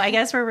 So I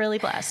guess we're really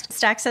blessed.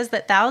 Stack says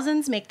that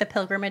thousands make the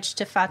pilgrimage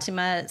to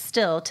Fatima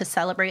still to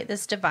celebrate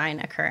this divine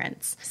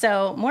occurrence.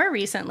 So more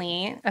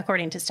recently,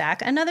 according to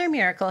Stack, another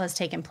miracle has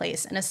taken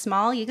place in a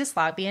small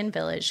Yugoslavian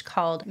village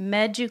called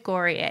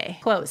Medjugorje.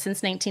 Quote,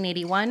 since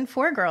 1981,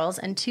 4 girls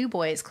and 2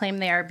 boys claim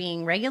they are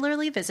being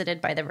regularly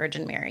visited by the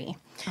Virgin Mary.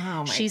 Oh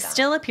my She God.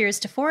 still appears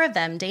to 4 of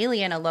them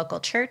daily in a local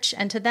church,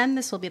 and to them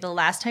this will be the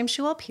last time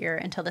she will appear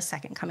until the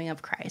second coming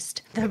of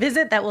Christ. The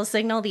visit that will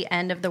signal the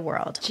end of the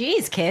world.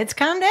 Jeez, kids,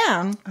 calm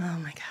down. Oh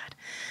my God.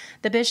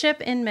 The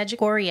bishop in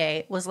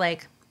Medjugorje was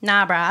like,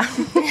 nah, brah.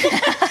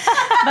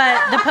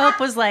 But the Pope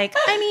was like,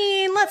 I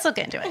mean, let's look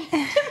into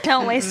it.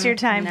 Don't waste your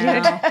time,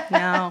 dude.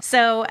 No.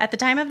 So at the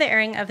time of the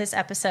airing of this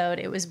episode,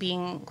 it was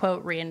being,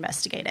 quote,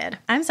 reinvestigated.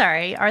 I'm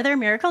sorry, are there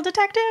miracle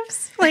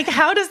detectives? Like,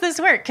 how does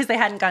this work? Because they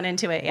hadn't gone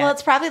into it yet. Well,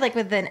 it's probably like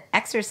with an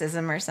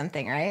exorcism or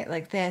something, right?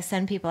 Like they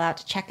send people out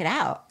to check it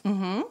out.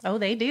 Mm-hmm. Oh,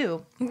 they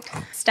do.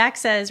 Stack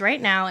says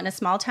right now in a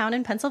small town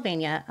in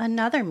Pennsylvania,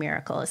 another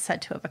miracle is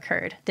said to have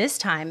occurred, this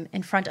time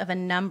in front of a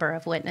number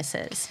of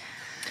witnesses.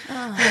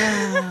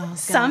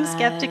 Some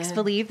skeptics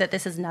believe that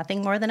this is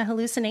nothing more than a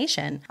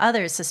hallucination.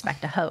 Others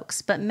suspect a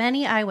hoax, but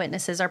many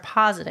eyewitnesses are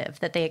positive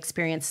that they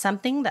experienced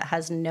something that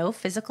has no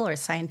physical or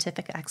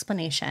scientific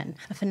explanation,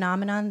 a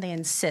phenomenon they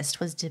insist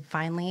was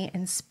divinely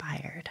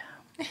inspired.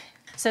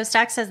 So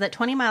Stack says that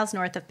 20 miles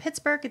north of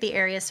Pittsburgh, the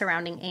area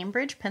surrounding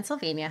Ambridge,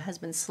 Pennsylvania, has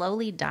been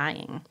slowly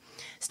dying.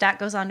 Stack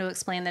goes on to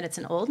explain that it's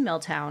an old mill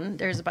town.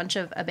 There's a bunch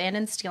of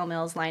abandoned steel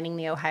mills lining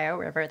the Ohio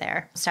River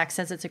there. Stack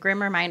says it's a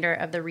grim reminder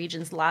of the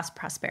region's lost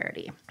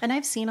prosperity. And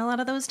I've seen a lot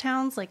of those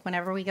towns, like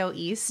whenever we go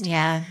east.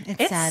 Yeah,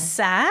 it's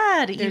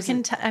sad. You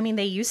can, I mean,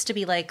 they used to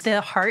be like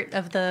the heart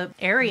of the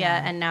area,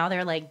 and now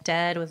they're like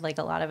dead with like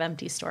a lot of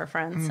empty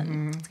storefronts.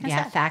 And it's kinda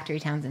sad.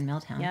 Factory towns and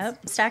mill towns.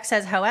 Yep. Stack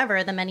says,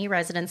 however, the many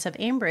residents of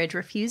Ambridge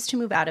refuse to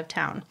move out of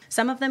town.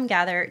 Some of them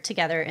gather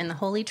together in the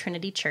Holy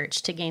Trinity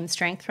Church to gain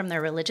strength from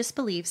their religious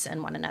beliefs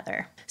and one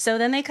another. So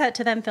then they cut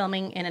to them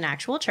filming in an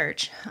actual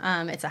church.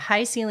 It's a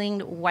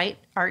high-ceilinged, white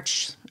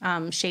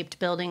arch-shaped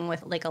building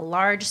with like a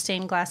large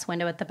stained glass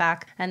window at the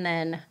back, and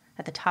then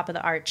at the top of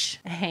the arch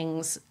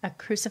hangs a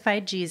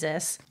crucified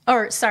Jesus.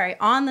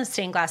 On the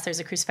stained glass, there's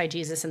a crucified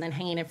Jesus, and then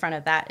hanging in front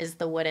of that is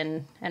the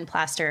wooden and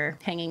plaster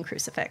hanging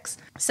crucifix.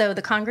 So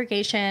the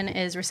congregation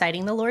is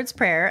reciting the Lord's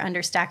Prayer,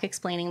 under Stack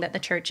explaining that the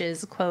church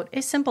is, quote,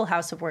 a simple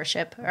house of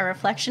worship, a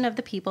reflection of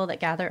the people that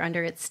gather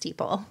under its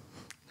steeple.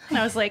 And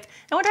I was like,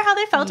 I wonder how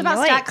they felt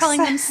about Stack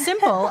calling them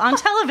simple on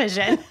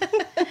television.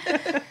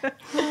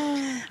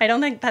 I don't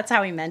think that's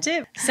how he meant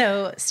it.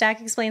 So Stack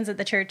explains that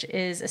the church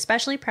is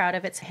especially proud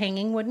of its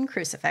hanging wooden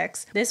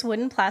crucifix. This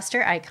wooden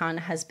plaster icon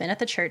has been at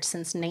the church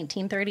since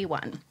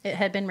 1931. It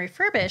had been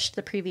refurbished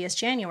the previous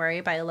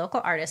January by a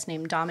local artist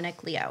named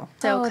Dominic Leo.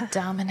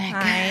 Dominic.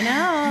 I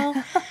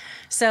know.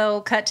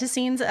 So cut to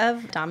scenes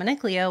of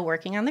Dominic Leo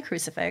working on the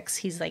crucifix.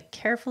 He's like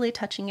carefully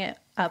touching it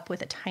up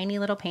with a tiny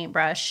little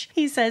paintbrush.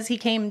 He says he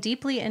came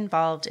deeply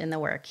involved in the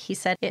work. He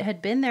said it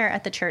had been there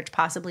at the church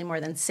possibly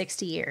more than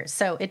 60 years.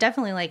 So it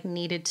definitely like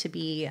needed to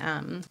be,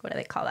 what do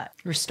they call that?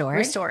 Restored?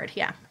 Restored,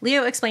 yeah.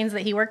 Leo explains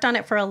that he worked on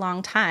it for a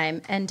long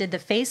time and did the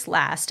face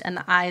last and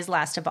the eyes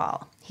last of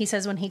all. He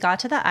says when he got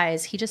to the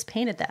eyes, he just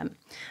painted them.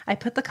 I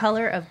put the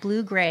color of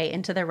blue-gray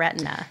into the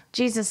retina.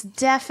 Jesus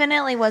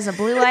definitely was a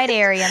blue-eyed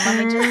Aryan,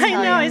 let me just tell you.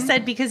 I know, I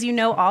said because you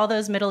know all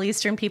those Middle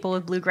Eastern people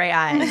with blue-gray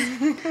eyes.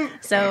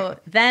 So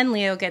then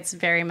Leo gets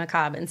very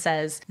macabre and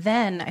says,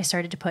 then I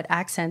started to put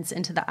accents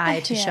into the eye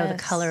to show the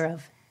color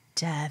of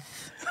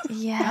death.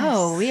 Yes.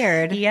 Oh,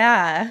 weird.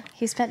 Yeah.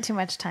 He spent too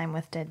much time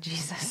with dead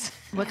Jesus.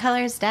 What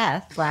color is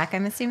death? Black,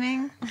 I'm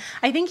assuming?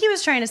 I think he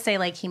was trying to say,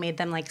 like, he made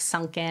them, like,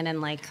 sunken and,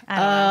 like, I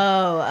don't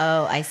know.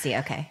 Oh, I see.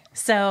 Okay.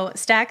 So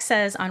Stack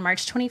says on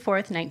March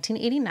 24th,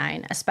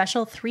 1989, a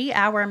special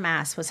 3-hour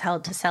mass was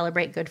held to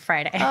celebrate Good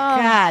Friday. Oh,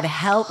 God,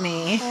 help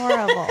me.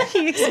 Horrible.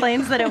 He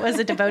explains that it was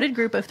a devoted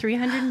group of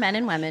 300 men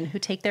and women who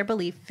take their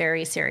belief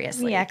very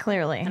seriously. Yeah,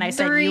 clearly. And I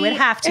said you would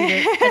have to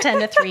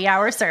attend a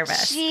 3-hour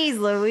service. Jeez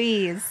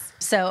Louise.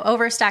 So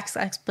over Stack's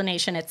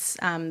explanation, it's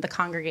the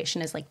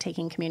congregation is like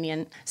taking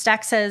communion.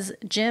 Stack says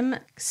Jim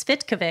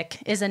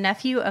Svitkovic is a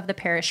nephew of the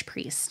parish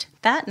priest.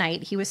 That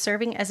night, he was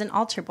serving as an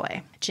altar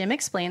boy. Jim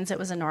explains it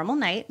was a normal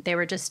night. They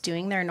were just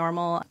doing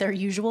their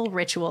usual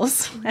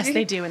rituals, as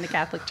they do in the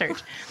Catholic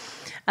Church.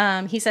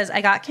 He says,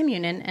 I got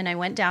communion and I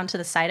went down to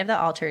the side of the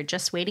altar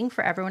just waiting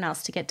for everyone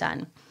else to get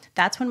done.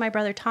 That's when my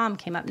brother Tom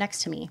came up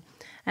next to me.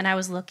 And I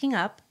was looking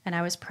up and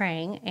I was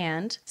praying.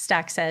 And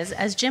Stack says,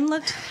 as Jim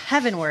looked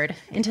heavenward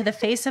into the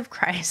face of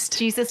Christ,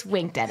 Jesus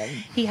winked at him.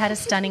 He had a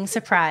stunning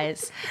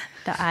surprise.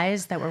 The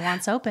eyes that were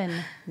once open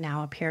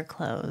now appear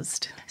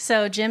closed.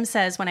 So Jim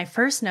says, when I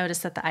first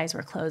noticed that the eyes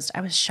were closed, I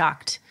was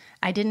shocked.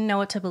 I didn't know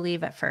what to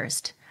believe at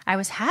first. I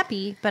was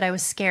happy, but I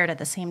was scared at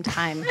the same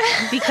time.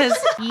 Because,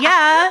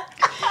 I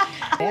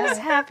was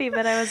happy,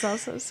 but I was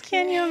also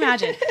scared. Can you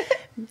imagine?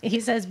 He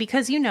says,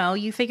 because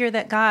you figure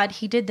that God,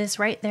 he did this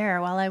right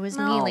there while I was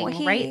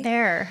kneeling, right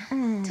there.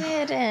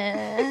 Didn't.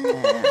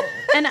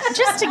 And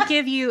just to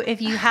give you,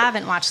 if you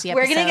haven't watched the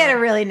episode. We're going to get a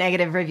really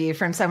negative review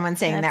from someone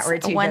saying that we're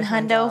too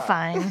 $100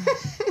 fine.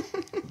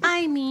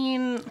 I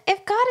mean,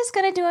 if God is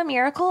going to do a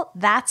miracle,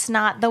 that's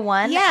not the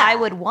one Yeah. I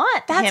would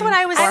want. That's him what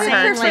I was or saying.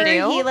 her prefer to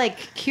do. he like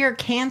cure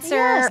cancer.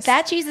 Yes.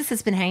 That Jesus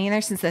has been hanging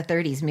there since the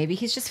 30s. Maybe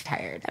he's just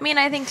tired. I mean,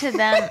 I think to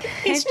them,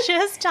 he's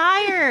just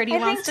tired. He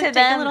wants to take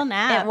a little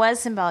nap. It was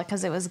symbolic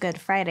because it was Good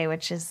Friday,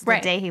 which is the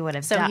day he would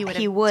have died.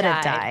 He would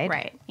have died.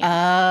 Right.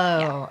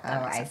 Yeah.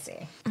 I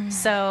see.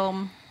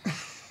 So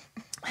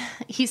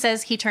he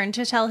says he turned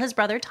to tell his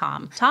brother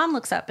Tom. Tom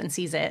looks up and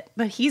sees it,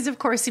 but he's, of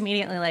course,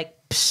 immediately like,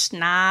 psh,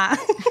 nah.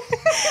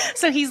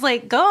 So he's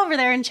like, go over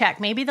there and check.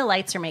 Maybe the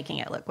lights are making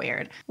it look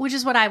weird, which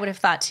is what I would have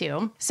thought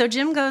too. So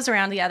Jim goes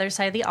around the other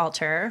side of the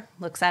altar,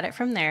 looks at it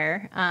from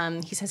there.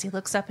 He says he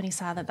looks up and he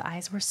saw that the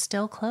eyes were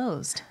still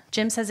closed.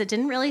 Jim says it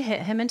didn't really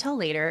hit him until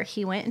later.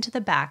 He went into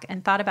the back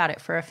and thought about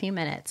it for a few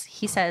minutes.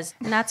 He says,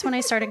 and that's when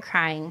I started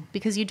crying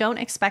because you don't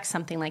expect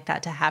something like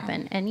that to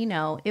happen. And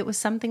it was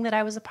something that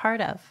I was a part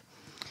of.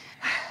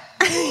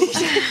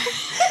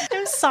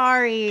 I'm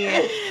sorry.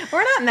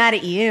 We're not mad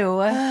at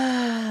you.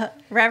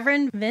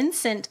 Reverend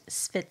Vincent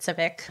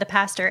Svitkovic, the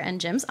pastor and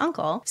Jim's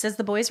uncle, says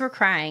the boys were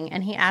crying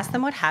and he asked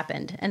them what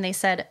happened. And they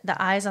said,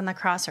 the eyes on the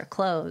cross are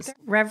closed.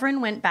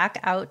 Reverend went back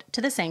out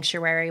to the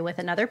sanctuary with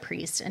another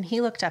priest and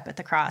he looked up at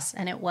the cross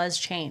and it was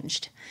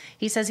changed.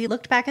 He says he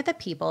looked back at the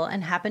people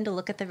and happened to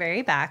look at the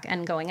very back,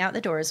 and going out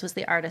the doors was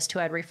the artist who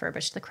had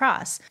refurbished the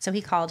cross. So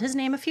he called his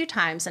name a few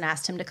times and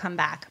asked him to come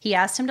back. He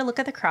asked him to look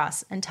at the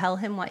cross and tell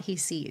him what he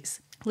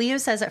sees. Leo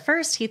says at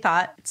first he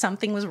thought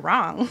something was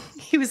wrong.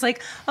 He was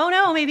like, oh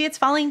no, maybe it's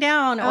falling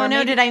down. Oh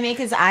no, did I make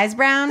his eyes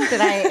brown?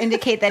 Did I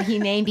indicate that he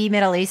may be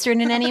Middle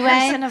Eastern in any way?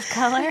 Person of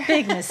color?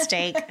 Big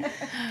mistake.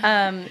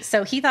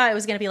 So he thought it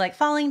was going to be like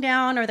falling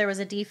down, or there was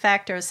a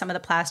defect, or some of the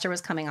plaster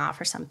was coming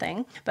off or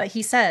something. But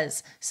he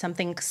says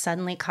something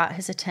suddenly caught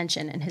his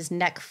attention and his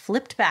neck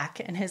flipped back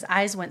and his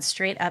eyes went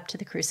straight up to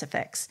the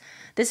crucifix.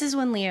 This is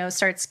when Leo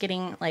starts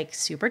getting like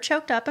super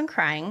choked up and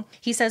crying.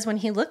 He says when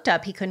he looked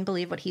up, he couldn't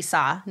believe what he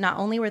saw. Not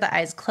only were the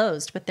eyes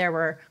closed, but there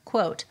were,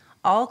 quote,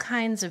 all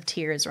kinds of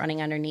tears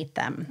running underneath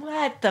them.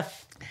 What the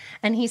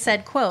And he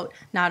said, quote,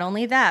 not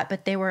only that,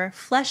 but they were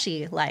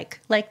fleshy, like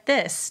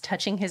this,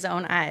 touching his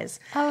own eyes.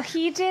 Oh,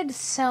 he did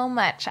so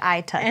much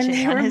eye touching. And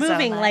they were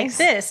moving like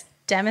this,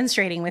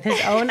 demonstrating with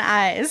his own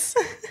eyes.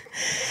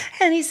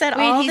 And he said,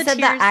 all the tears.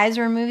 He said the eyes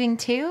were moving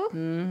too?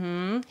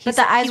 Mm-hmm. But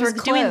the eyes were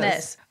closed. Doing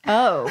this.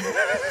 Oh,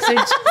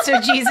 so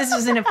Jesus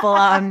was in a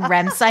full-on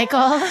REM cycle.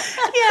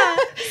 Yeah.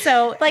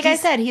 So, like I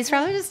said, he's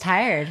probably just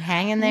tired,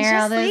 hanging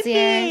there all those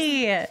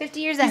years. 50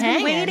 years of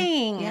hanging.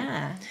 Waiting.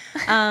 Yeah.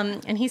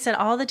 And he said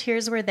all the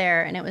tears were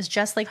there, and it was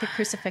just like the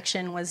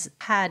crucifixion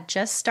had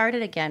just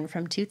started again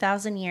from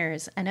 2,000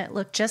 years, and it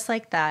looked just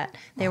like that.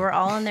 They were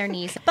all on their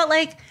knees. But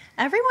like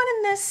everyone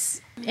in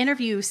this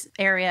interview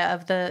area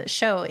of the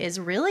show is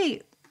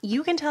really,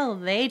 you can tell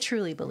they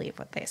truly believe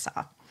what they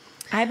saw.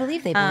 I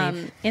believe they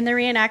believe. In the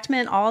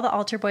reenactment, all the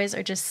altar boys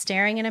are just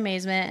staring in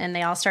amazement, and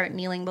they all start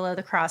kneeling below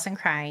the cross and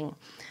crying.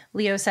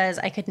 Leo says,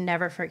 I could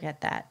never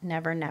forget that.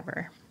 Never,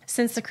 never.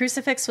 Since the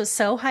crucifix was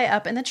so high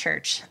up in the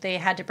church, they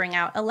had to bring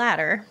out a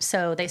ladder,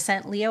 so they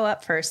sent Leo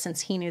up first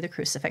since he knew the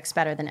crucifix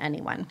better than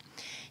anyone.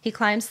 He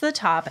climbs to the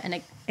top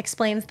and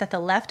explains that the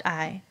left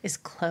eye is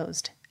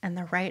closed and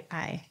the right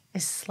eye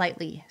is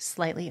slightly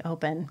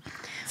open.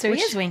 So he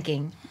is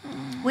winking.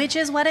 Which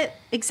is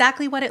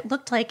exactly what it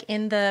looked like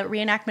in the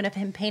reenactment of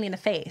him painting the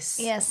face.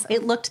 Yes.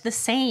 It looked the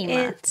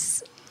same.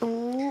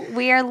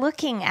 We are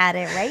looking at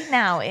it right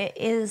now. It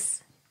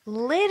is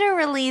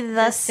literally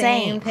the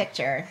same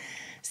picture.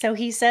 So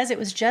he says it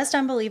was just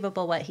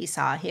unbelievable what he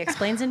saw. He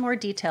explains in more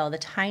detail the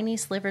tiny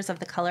slivers of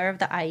the color of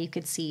the eye you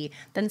could see,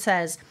 then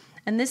says,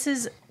 and this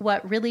is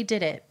what really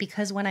did it,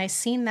 because when I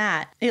seen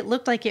that, it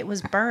looked like it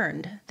was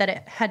burned, that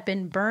it had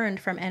been burned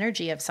from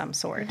energy of some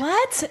sort.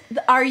 What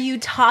are you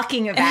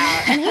talking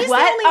about? And he's what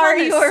the only are one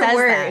that your says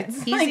words?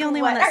 that. He's the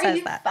only one that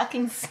says that.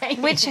 Fucking saying?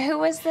 Who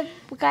was the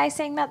guy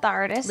saying that? The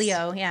artist?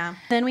 Leo, yeah.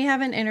 Then we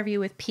have an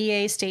interview with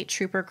PA State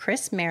Trooper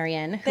Chris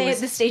Marion. The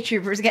state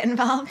troopers get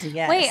involved?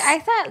 Yes. Wait, I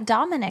thought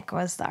Dominic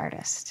was the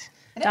artist.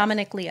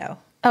 Dominic Leo.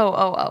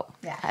 Oh.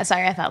 Yeah.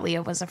 Sorry, I thought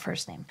Leo was a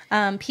first name.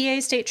 PA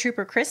State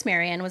Trooper Chris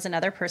Marion was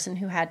another person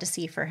who had to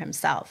see for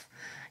himself.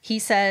 He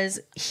says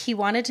he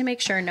wanted to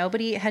make sure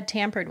nobody had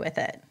tampered with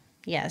it.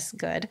 Yes,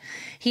 good.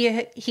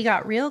 He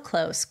got real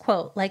close,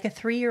 quote, like a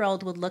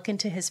 3-year-old would look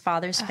into his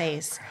father's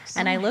face.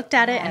 And I looked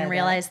at it and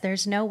realized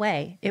there's no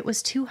way. It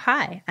was too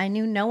high. I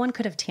knew no one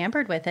could have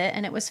tampered with it,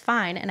 and it was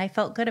fine, and I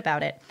felt good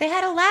about it. They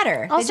had a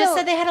ladder. Also, they just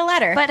said they had a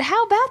ladder. But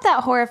how about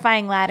that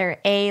horrifying ladder,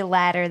 A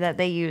ladder that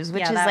they use,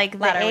 which is like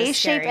the A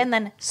shape and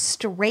then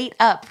straight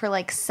up for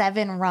like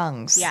 7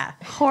 rungs. Yeah.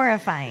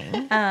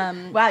 Horrifying.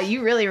 Wow,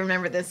 you really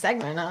remember this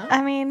segment, huh?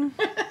 I mean,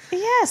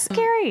 yeah,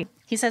 scary.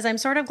 He says, I'm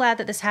sort of glad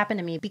that this happened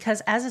to me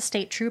because as a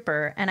state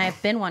trooper, and I've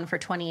been one for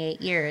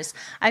 28 years,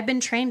 I've been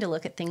trained to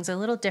look at things a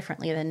little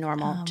differently than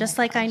normal. Just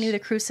like I knew the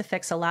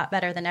crucifix a lot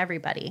better than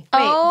everybody. Wait,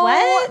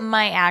 what?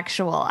 My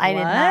actual. I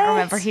did not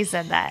remember he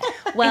said that.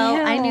 Well,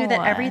 Ew. I knew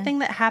that everything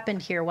that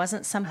happened here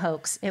wasn't some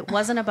hoax. It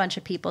wasn't a bunch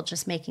of people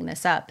just making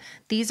this up.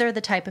 These are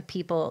the type of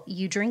people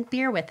you drink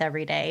beer with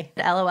every day.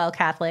 LOL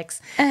Catholics.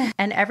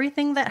 And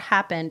everything that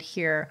happened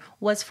here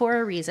was for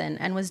a reason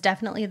and was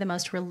definitely the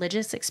most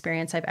religious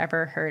experience I've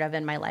ever heard of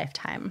in my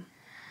lifetime.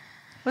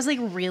 Was like,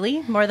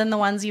 really? More than the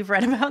ones you've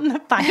read about in the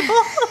Bible?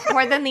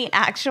 More than the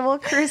actual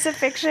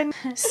crucifixion?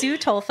 Sue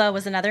Tolfa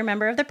was another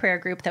member of the prayer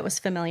group that was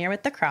familiar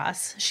with the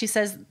cross. She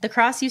says, the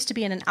cross used to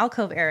be in an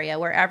alcove area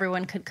where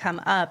everyone could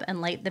come up and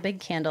light the big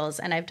candles,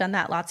 and I've done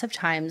that lots of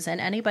times, and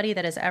anybody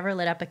that has ever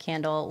lit up a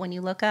candle, when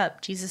you look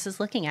up, Jesus is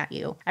looking at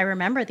you. I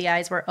remember the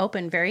eyes were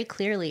open very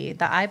clearly.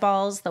 The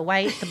eyeballs, the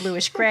white, the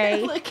bluish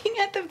gray. Looking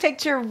at the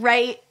picture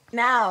right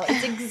now,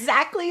 it's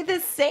exactly the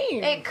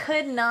same. It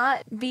could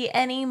not be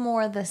any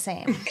more the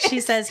same.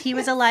 She says he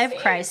was a live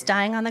Christ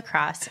dying on the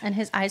cross, and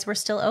his eyes were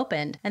still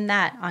opened, and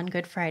that on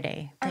Good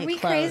Friday they Are we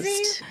closed.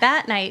 crazy?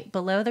 That night,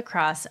 below the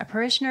cross, a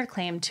parishioner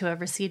claimed to have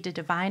received a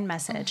divine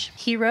message.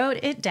 He wrote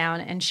it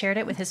down and shared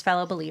it with his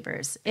fellow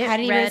believers. How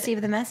did he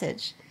receive the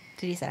message?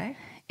 Did he say?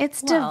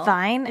 It's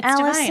divine, it's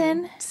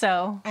Alison. divine.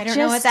 So I don't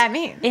know what that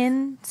means.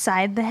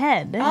 Inside the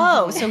head.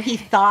 Oh, so he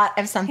thought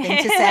of something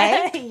to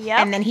say, Yep.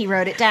 and then he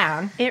wrote it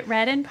down. it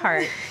read in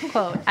part,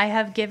 quote, I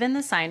have given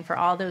the sign for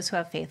all those who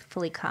have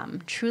faithfully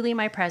come. Truly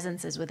my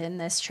presence is within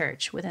this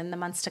church. Within the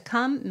months to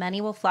come,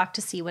 many will flock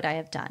to see what I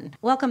have done.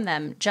 Welcome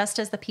them, just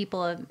as the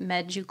people of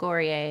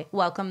Medjugorje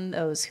welcome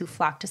those who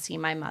flock to see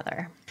my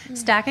mother.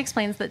 Stack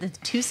explains that the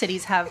two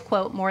cities have,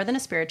 quote, more than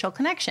a spiritual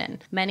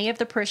connection. Many of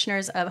the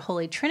parishioners of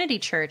Holy Trinity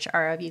Church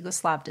are of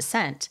Yugoslav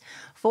descent.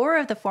 4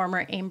 of the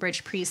former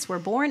Ambridge priests were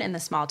born in the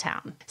small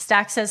town.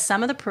 Stack says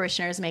some of the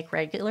parishioners make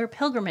regular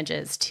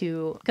pilgrimages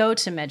to go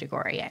to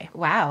Medjugorje.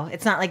 Wow,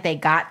 it's not like they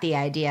got the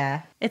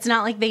idea. It's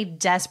not like they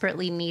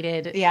desperately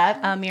needed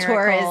a miracle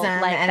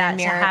tourism like and that a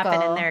to happen in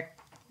miracle. their.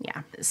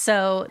 Yeah.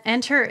 So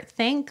enter,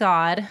 thank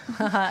God,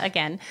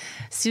 again,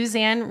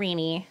 Suzanne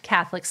Reaney,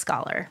 Catholic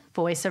scholar,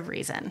 voice of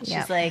reason.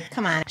 She's like,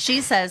 come on.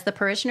 She says the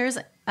parishioners'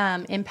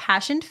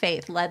 impassioned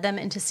faith led them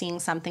into seeing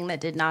something that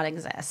did not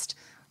exist.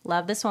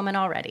 Love this woman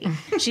already.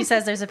 She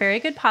says there's a very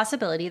good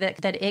possibility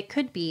that it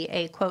could be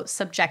a, quote,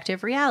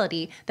 subjective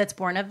reality that's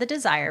born of the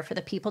desire for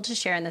the people to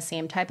share in the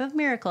same type of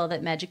miracle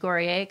that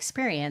Medjugorje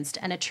experienced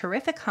and a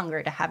terrific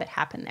hunger to have it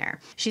happen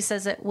there. She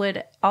says it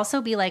would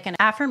also be like an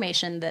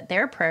affirmation that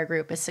their prayer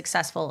group is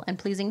successful and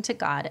pleasing to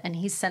God, and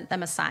he's sent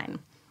them a sign.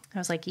 I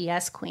was like,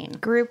 yes, queen.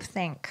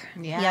 Groupthink.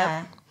 Yeah.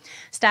 Yep.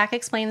 Stack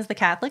explains the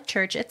Catholic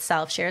Church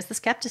itself shares the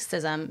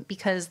skepticism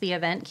because the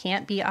event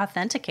can't be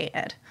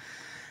authenticated.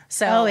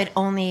 So it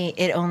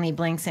only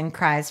blinks and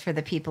cries for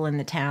the people in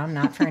the town,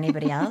 not for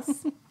anybody else.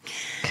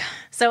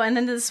 So, and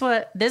then this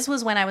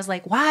was when I was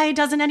like, why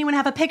doesn't anyone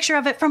have a picture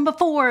of it from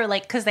before?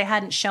 Like, because they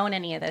hadn't shown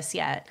any of this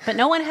yet. But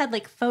no one had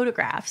like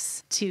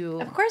photographs to.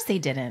 Of course they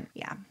didn't.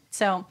 Yeah.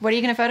 So what are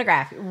you going to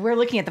photograph? We're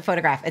looking at the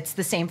photograph. It's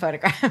the same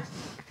photograph.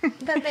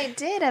 But they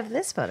did have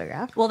this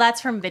photograph. Well,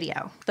 that's from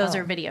video. Those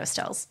are video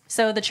stills.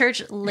 So the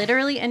church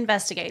literally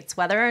investigates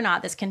whether or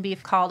not this can be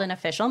called an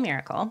official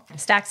miracle.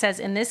 Stack says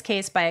in this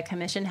case by a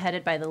commission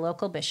headed by the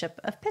local bishop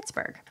of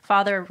Pittsburgh.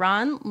 Father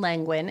Ron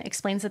Langwin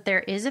explains that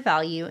there is a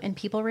value in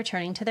people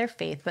returning to their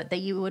faith, but that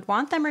you would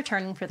want them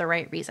returning for the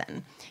right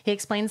reason. He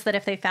explains that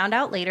if they found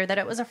out later that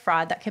it was a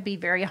fraud, that could be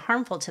very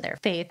harmful to their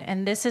faith,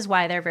 and this is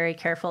why they're very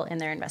careful in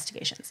their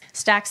investigations.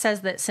 Stack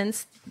says that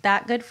since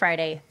that Good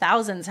Friday,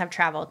 thousands have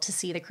traveled to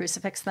see the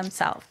crucifix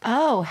themselves.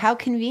 Oh, how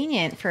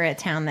convenient for a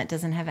town that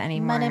doesn't have any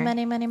more.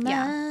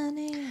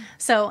 Money.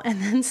 So,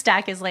 and then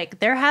Stack is like,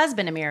 there has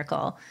been a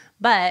miracle,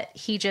 but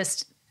he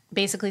just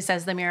basically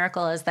says the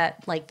miracle is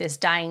that like this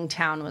dying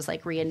town was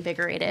like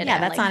reinvigorated. Yeah,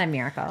 and, that's like, not a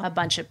miracle. A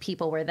bunch of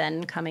people were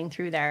then coming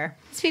through there.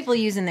 It's people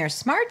using their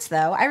smarts,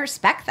 though. I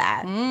respect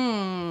that.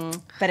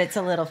 But it's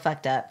a little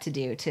fucked up to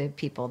do to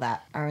people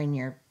that are in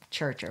your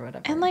church or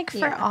whatever. And like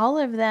for all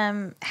of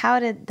them, how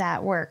did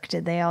that work?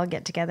 Did they all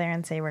get together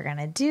and say, we're going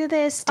to do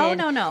this?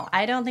 No.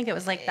 I don't think it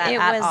was like that It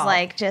at was all.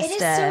 like just it is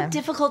so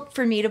difficult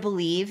for me to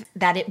believe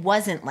that it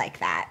wasn't like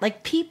that.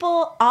 Like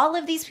all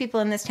of these people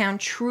in this town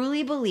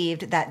truly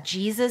believed that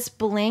Jesus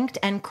blinked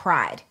and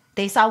cried.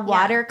 They saw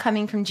water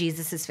coming from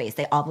Jesus's face.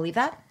 They all believe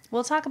that?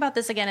 We'll talk about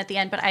this again at the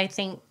end, but I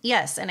think,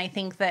 yes. And I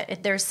think that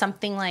if there's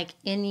something like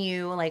in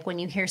you, like when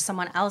you hear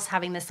someone else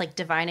having this like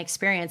divine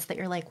experience that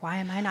you're like, why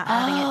am I not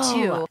having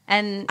it too?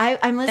 And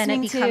I'm listening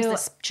then it becomes to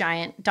this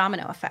giant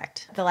domino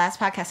effect. the last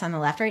podcast on the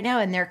left right now,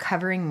 and they're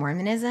covering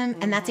Mormonism.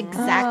 And that's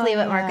exactly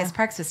what Marcus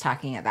Parks was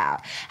talking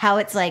about. How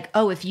it's like,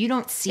 if you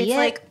don't see It's it.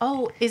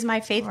 like, is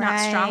my faith not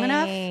strong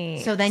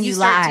enough? So then you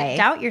start lie. to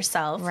doubt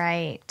yourself.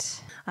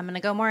 Right. I'm going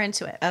to go more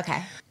into it.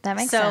 Okay. That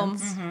makes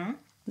sense.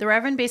 The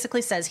Reverend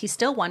basically says he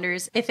still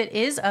wonders if it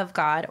is of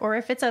God or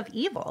if it's of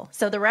evil.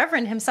 So the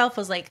Reverend himself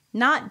was like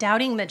not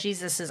doubting that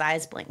Jesus's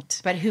eyes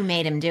blinked. But who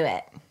made him do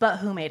it? But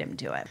who made him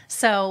do it?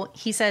 So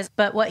he says,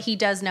 but what he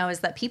does know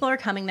is that people are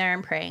coming there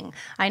and praying.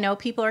 I know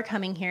people are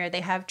coming here. They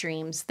have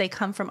dreams. They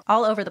come from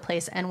all over the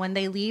place. And when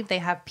they leave, they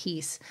have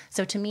peace.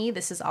 So to me,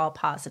 this is all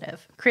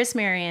positive. Chris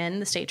Marion,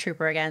 the state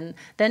trooper again,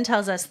 then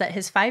tells us that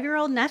his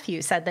 5-year-old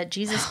nephew said that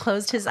Jesus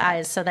closed his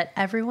eyes so that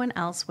everyone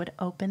else would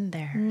open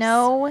theirs.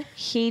 No,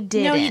 he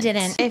didn't. No, he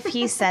didn't. If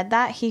he said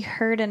that, he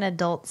heard an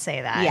adult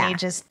say that. Yeah. And he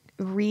just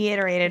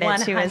reiterated it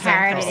to his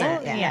 100%.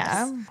 uncle.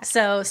 Yeah.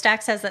 So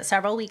Stack says that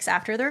several weeks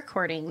after the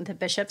recording, the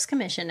Bishop's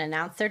Commission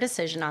announced their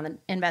decision on the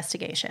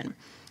investigation.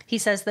 He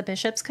says the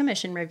Bishop's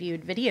Commission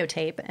reviewed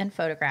videotape and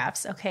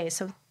photographs. Okay,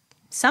 so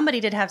somebody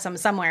did have some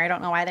somewhere. I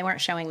don't know why they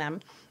weren't showing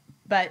them.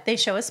 But they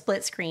show a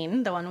split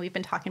screen, the one we've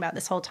been talking about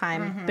this whole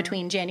time,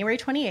 between January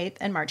 28th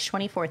and March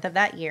 24th of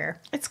that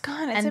year. It's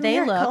gone. It's and a they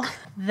miracle. look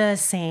the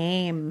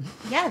same.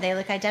 Yeah, they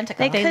look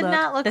identical. They could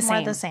not look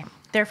more the same.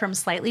 They're from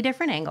slightly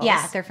different angles.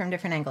 Yeah, they're from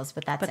different angles,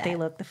 but that's they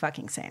look the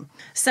fucking same.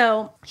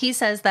 So he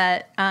says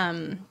that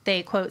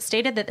they, quote,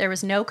 stated that there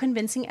was no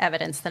convincing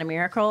evidence that a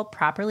miracle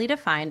properly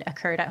defined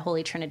occurred at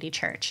Holy Trinity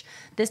Church.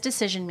 This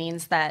decision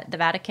means that the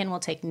Vatican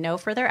will take no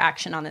further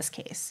action on this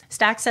case.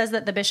 Stack says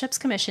that the Bishop's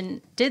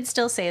Commission did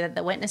still say that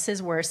the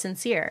witnesses were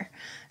sincere.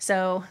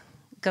 So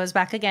goes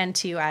back again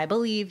to, I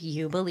believe,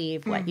 you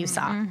believe what you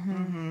saw.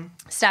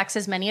 Stack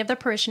says many of the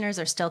parishioners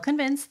are still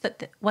convinced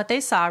that what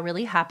they saw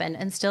really happened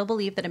and still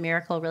believe that a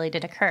miracle really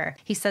did occur.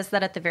 He says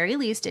that at the very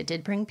least, it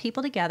did bring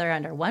people together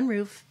under one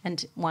roof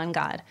and one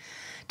God.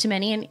 To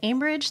many in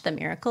Ambridge, the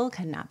miracle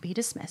cannot be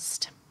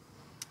dismissed.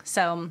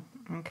 So,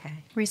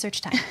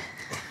 research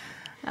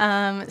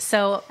time.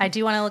 So I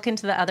do want to look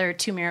into the other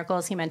 2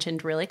 miracles he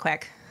mentioned really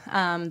quick.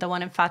 The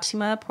one in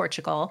Fatima,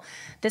 Portugal.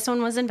 This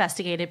one was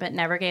investigated but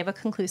never gave a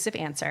conclusive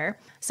answer.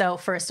 So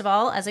first of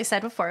all, as I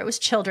said before, it was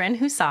children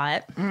who saw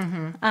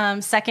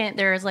it. Second,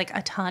 there's like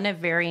a ton of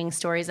varying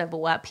stories of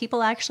what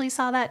people actually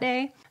saw that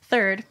day.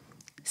 Third,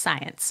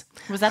 science.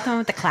 Was that the one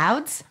with the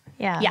clouds?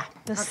 Yeah.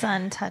 The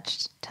sun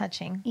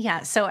touching.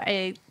 Yeah. So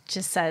I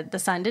just said the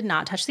sun did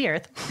not touch the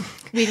earth.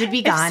 We would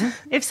be gone.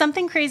 If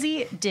something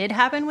crazy did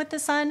happen with the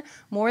sun,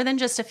 more than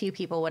just a few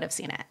people would have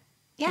seen it.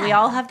 Yeah. We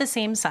all have the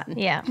same sun.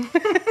 Yeah.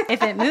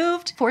 If it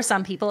moved for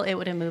some people, it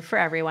would have moved for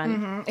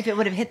everyone. If it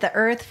would have hit the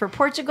earth for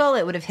Portugal,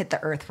 it would have hit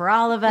the earth for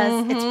all of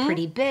us. It's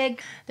pretty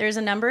big. There's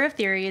a number of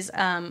theories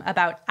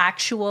about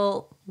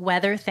actual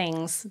weather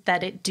things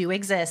that do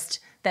exist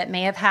that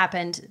may have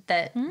happened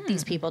that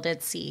these people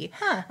did see.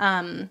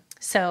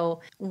 So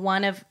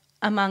one of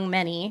among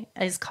many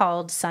is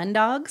called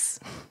sundogs.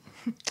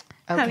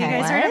 Have you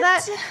guys heard of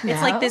that? No.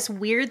 It's like this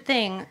weird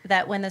thing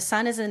that when the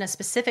sun is in a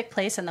specific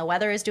place and the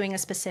weather is doing a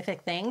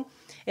specific thing,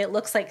 it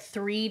looks like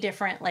 3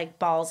 different like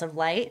balls of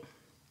light.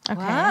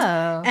 Okay.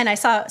 Whoa. And I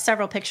saw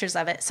several pictures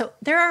of it. So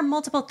there are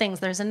multiple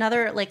things. There's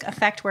another like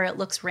effect where it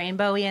looks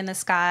rainbowy in the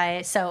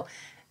sky. So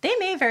they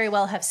may very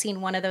well have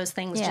seen one of those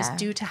things just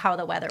due to how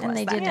the weather was. And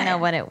they that didn't day. know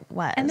what it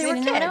was. And they were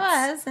Didn't kids. know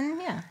what it was,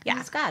 and it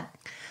was God.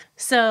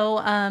 So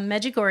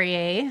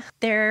Medjugorje,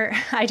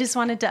 I just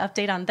wanted to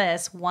update on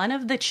this. One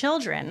of the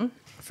children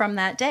from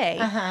that day,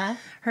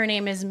 her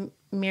name is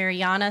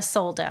Mirjana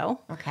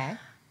Soldo. Okay.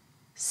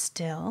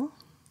 Still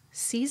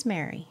sees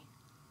Mary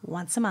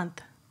once a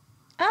month.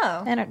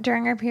 Oh. And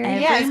during her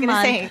period. Yeah, I was going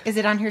to say, is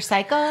it on her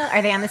cycle?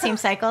 Are they on the same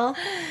cycle?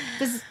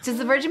 Does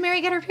the Virgin Mary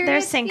get her period? They're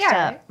synced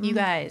up. You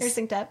guys. They're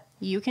synced up.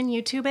 You can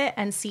YouTube it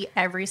and see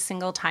every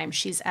single time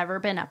she's ever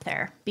been up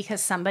there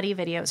because somebody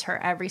videos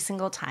her every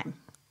single time.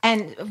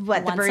 And what,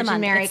 the Once a Virgin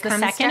month. Mary It's the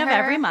comes second to of her?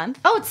 every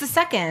month. Oh, it's the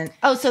second.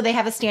 Oh, so they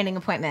have a standing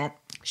appointment.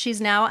 She's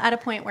now at a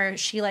point where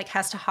she like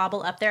has to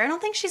hobble up there. I don't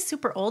think she's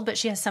super old, but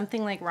she has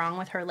something like wrong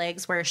with her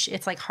legs where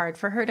it's like hard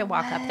for her to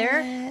walk up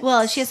there.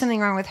 Well, if she has something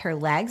wrong with her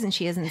legs and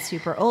she isn't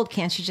super old,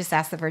 can't she just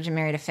ask the Virgin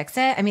Mary to fix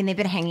it? I mean, they've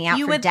been hanging out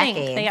You for would decades.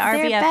 think they are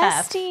They're BFF.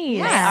 besties.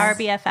 They are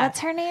BFF. What's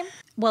her name?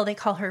 well, they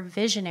call her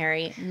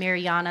visionary,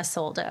 Mirjana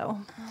Soldo.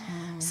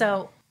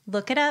 So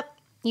look it up,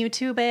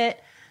 YouTube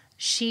it.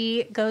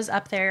 She goes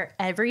up there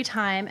every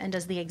time and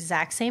does the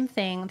exact same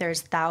thing.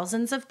 There's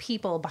thousands of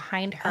people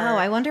behind her. Oh,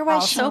 I wonder why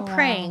also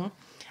praying.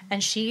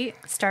 And she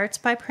starts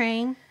by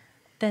praying,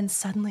 then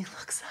suddenly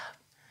looks up.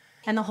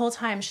 And the whole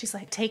time she's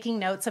like taking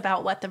notes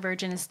about what the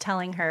Virgin is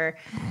telling her.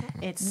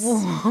 It's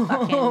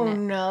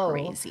fucking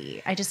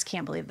crazy. I just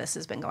can't believe this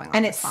has been going on.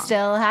 And it's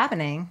still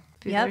happening.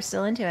 People Yep. are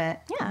still into it.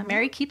 Yeah,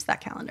 Mary keeps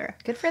that calendar.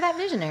 Good for that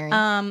visionary.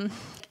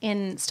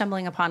 In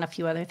stumbling upon a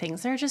few other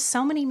things, there are just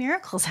so many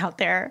miracles out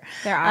there.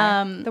 There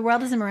are. The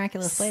world is a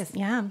miraculous place.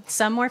 Yeah,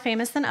 some more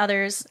famous than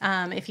others.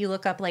 If you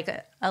look up like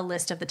a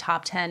list of the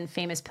top 10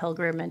 famous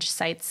pilgrimage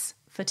sites,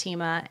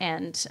 Fatima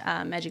and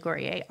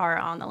Medjugorje are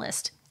on the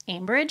list.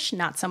 Ambridge,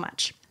 not so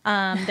much.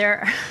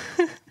 There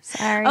are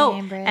Sorry,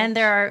 Ambridge. And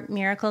there are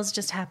miracles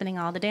just happening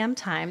all the damn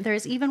time.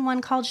 There's even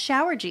one called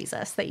Shower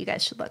Jesus that you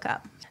guys should look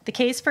up. The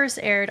case first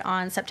aired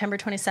on September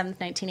 27th,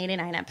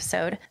 1989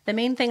 episode. The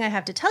main thing I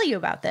have to tell you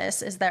about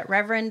this is that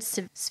Reverend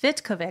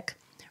Svitkovic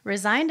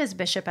resigned as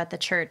bishop at the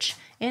church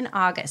in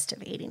August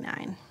of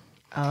 89.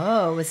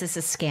 Oh, was this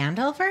a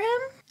scandal for him?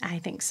 I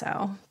think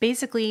so.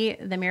 Basically,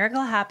 the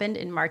miracle happened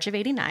in March of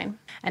 89.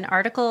 An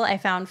article I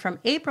found from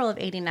April of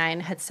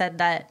 89 had said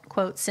that,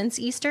 quote, since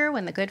Easter,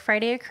 when the Good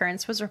Friday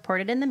occurrence was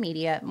reported in the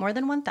media, more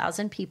than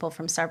 1,000 people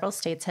from several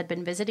states had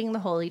been visiting the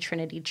Holy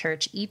Trinity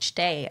Church each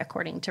day,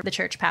 according to the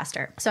church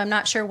pastor. So I'm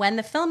not sure when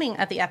the filming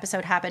of the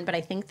episode happened, but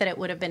I think that it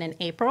would have been in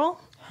April.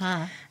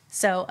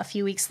 So a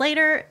few weeks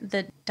later,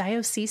 the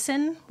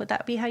diocesan, would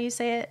that be how you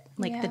say it?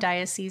 Like the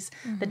diocese,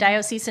 the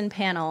diocesan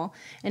panel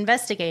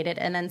investigated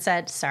and then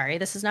said, sorry,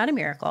 this is not a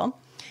miracle.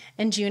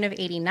 In June of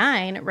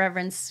 89,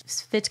 Reverend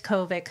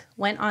Svitkovic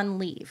went on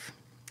leave.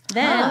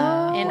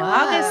 Then in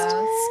August,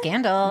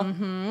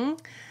 Scandal.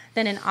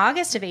 Then in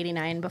August of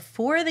 89,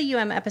 before the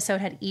UM episode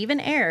had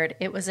even aired,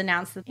 it was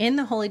announced that in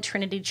the Holy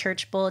Trinity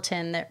Church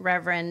bulletin that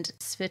Reverend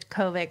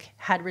Svitkovic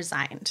had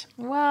resigned.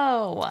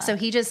 Whoa. So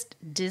he just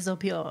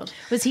disappeared.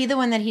 Was he the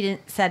one that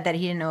said that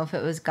he didn't know if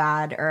it was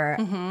God or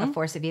a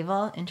force of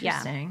evil?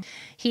 Interesting. Yeah.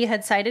 He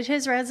had cited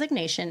his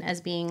resignation as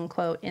being,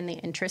 quote, in the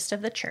interest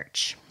of the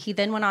church. He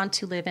then went on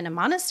to live in a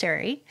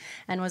monastery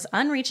and was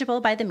unreachable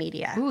by the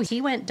media. Ooh.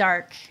 He went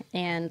dark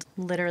and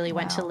literally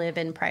went to live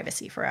in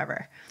privacy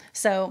forever.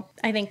 So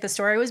I think the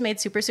story was made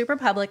super, super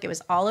public. It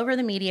was all over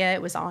the media.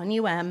 It was on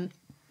UM.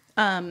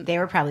 They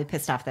were probably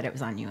pissed off that it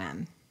was on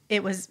UM.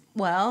 It was,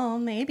 well,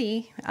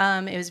 maybe.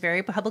 It was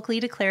very publicly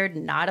declared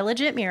not a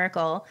legit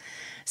miracle.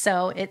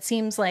 So it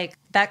seems like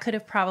that could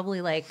have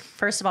probably, like,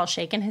 first of all,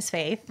 shaken his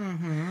faith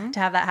to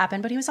have that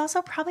happen. But he was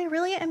also probably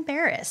really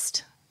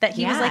embarrassed that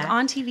he was, like,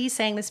 on TV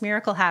saying this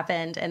miracle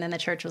happened. And then the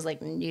church was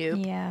like, nope.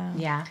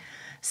 Yeah.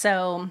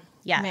 So,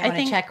 yeah. I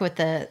think check with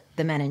the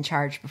men in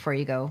charge before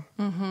you go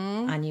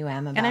on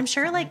UM. And I'm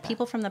sure, like,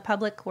 people from the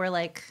public were,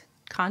 like,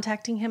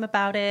 contacting him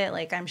about it.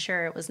 Like, I'm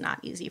sure it was not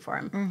easy for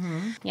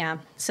him. Yeah.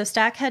 So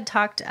Stack had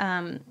talked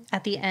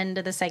at the end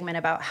of the segment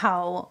about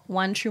how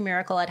one true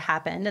miracle had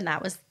happened, and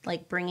that was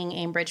like bringing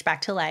Ambridge back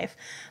to life.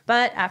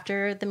 But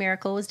after the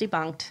miracle was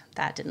debunked,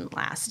 that didn't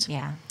last.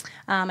 Yeah.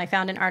 I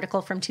found an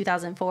article from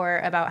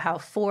 2004 about how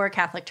 4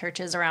 Catholic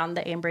churches around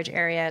the Ambridge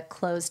area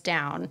closed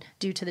down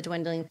due to the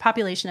dwindling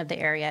population of the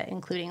area,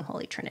 including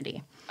Holy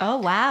Trinity. Oh,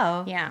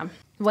 wow. Yeah.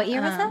 What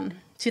year was that?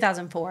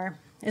 2004.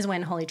 Is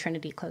when Holy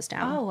Trinity closed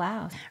down. Oh,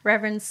 wow.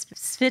 Reverend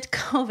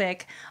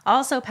Svitkovic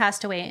also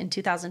passed away in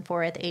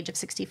 2004 at the age of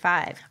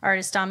 65.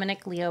 Artist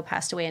Dominic Leo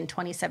passed away in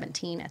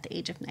 2017 at the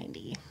age of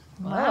 90.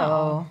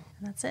 Whoa.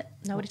 And that's it.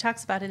 Nobody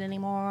talks about it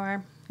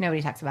anymore.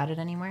 Nobody talks about it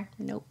anymore?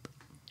 Nope.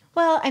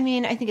 Well, I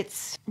mean, I think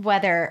it's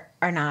whether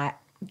or not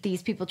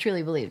these people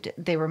truly believed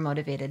they were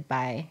motivated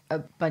by a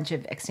bunch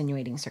of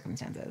extenuating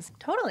circumstances.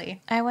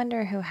 Totally. I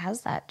wonder who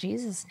has that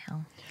Jesus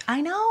now.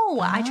 I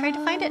know. I tried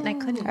to find it and I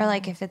couldn't. Or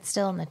like if it's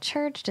still in the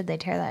church, did they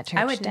tear that church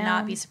down? I would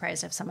not be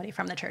surprised if somebody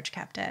from the church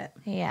kept it.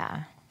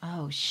 Yeah.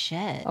 Oh,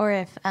 shit. Or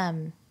if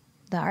the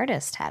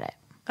artist had it.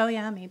 Oh,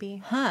 yeah,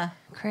 maybe. Huh.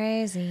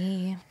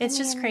 Crazy. It's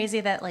just crazy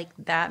that like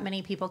that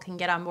many people can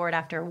get on board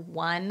after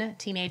one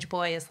teenage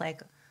boy is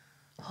like,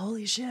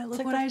 holy shit,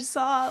 look what I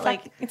saw.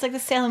 It's like the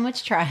Salem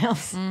witch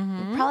trials.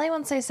 Probably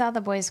once they saw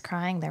the boys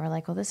crying, they were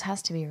like, well, this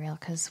has to be real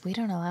because we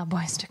don't allow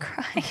boys to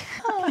cry.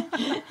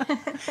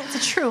 It's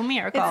a true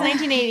miracle. It's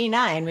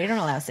 1989. We don't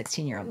allow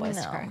 16-year-old boys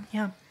to cry.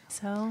 Yeah.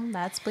 So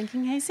that's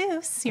Blinking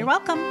Jesus. You're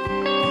welcome.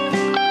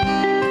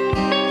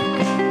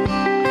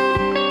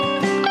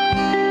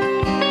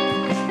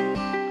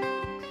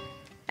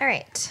 All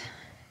right.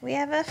 We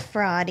have a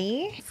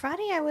fraudy.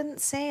 Fraudy, I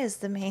wouldn't say is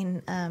the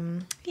main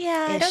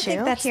Yeah, I don't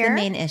think that's the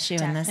main issue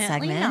in this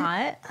segment.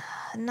 Not.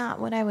 Not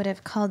what I would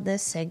have called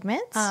this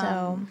segment.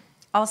 So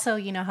Also,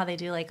 you know how they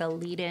do like a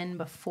lead-in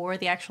before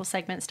the actual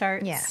segment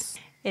starts? Yes.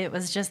 It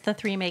was just the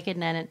 3 naked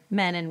men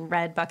in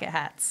red bucket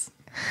hats.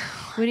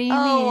 What do you mean?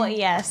 Oh,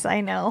 yes,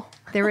 I know.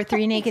 There were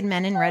 3 naked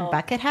men in red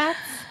bucket hats?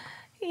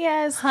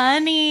 Yes.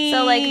 Honey.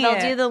 So like they'll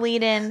do the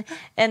lead in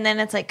and then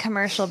it's like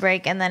commercial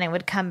break and then it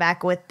would come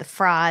back with the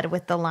fraud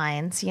with the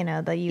lines, you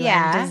know, the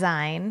UN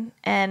design.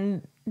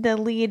 And the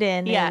lead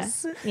in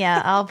is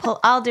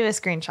I'll do a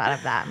screenshot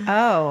of that.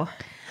 Oh,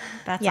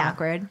 that's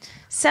awkward.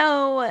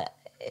 So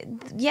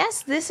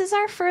yes, this is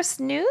our first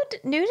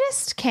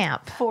nudist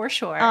camp. For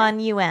sure. On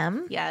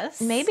UM. Yes.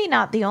 Maybe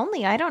not the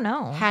only, I don't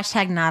know.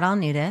 Hashtag not all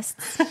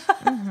nudists.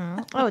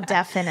 Oh,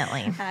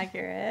 definitely.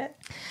 Accurate.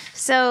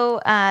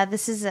 So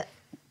this is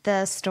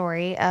the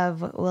story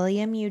of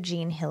William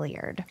Eugene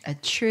Hilliard. A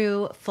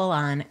true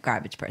full-on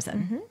garbage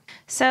person.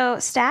 So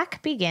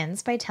Stack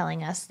begins by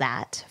telling us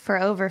that for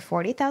over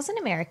 40,000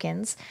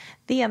 Americans,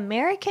 the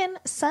American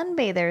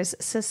Sunbathers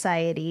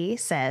Society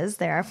says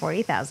there are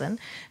 40,000.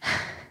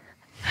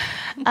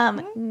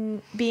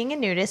 Being a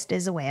nudist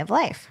is a way of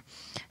life.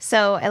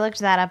 So I looked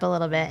that up a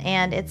little bit,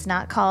 and it's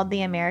not called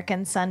the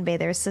American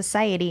Sunbathers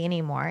Society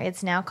anymore.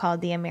 It's now called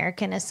the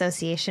American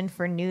Association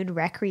for Nude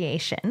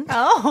Recreation.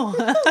 Oh,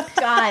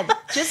 God.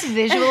 Just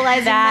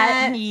visualizing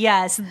that.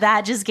 Yes,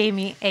 that just gave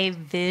me a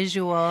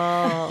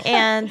visual.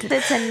 And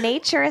it's a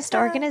naturist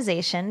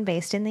organization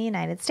based in the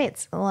United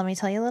States. Let me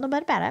tell you a little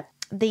bit about it.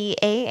 The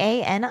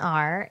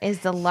AANR is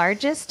the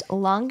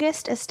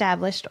longest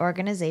established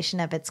organization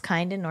of its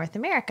kind in North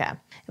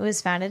America. It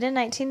was founded in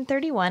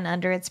 1931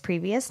 under its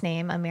previous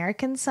name,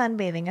 American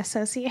Sunbathing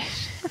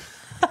Association.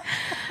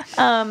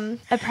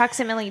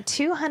 Approximately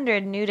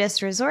 200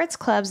 nudist resorts,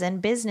 clubs,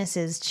 and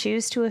businesses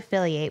choose to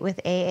affiliate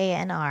with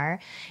AANR,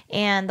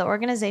 and the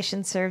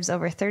organization serves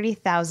over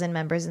 30,000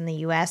 members in the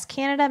U.S.,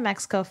 Canada,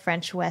 Mexico,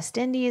 French West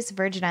Indies,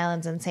 Virgin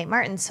Islands, and St.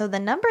 Martin. So the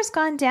number's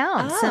gone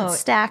down since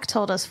Stack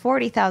told us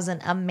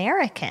 40,000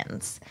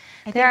 Americans.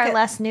 There are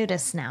less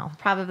nudists now.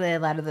 Probably a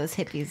lot of those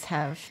hippies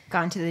have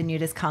gone to the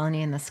nudist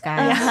colony in the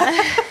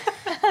sky.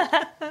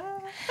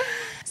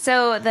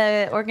 So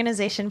the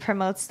organization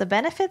promotes the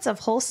benefits of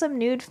wholesome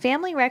nude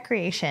family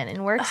recreation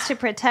and works to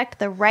protect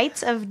the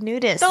rights of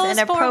nudists in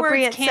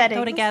appropriate can't settings.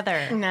 go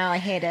together. No, I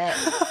hate it.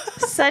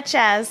 Such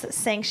as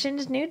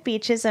sanctioned nude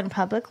beaches and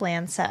public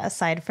land set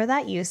aside for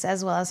that use,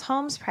 as well as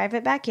homes,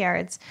 private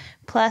backyards,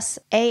 plus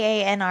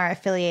AANR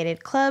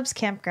affiliated clubs,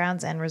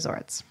 campgrounds, and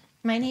resorts.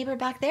 My neighbor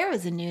back there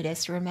was a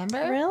nudist,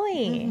 remember?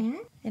 Really?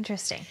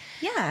 Interesting.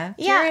 Yeah.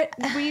 Yeah.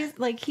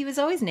 He was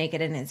always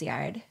naked in his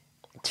yard.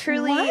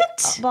 Truly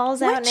What?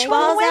 balls out Which naked.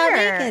 balls out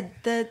Where? naked?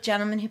 The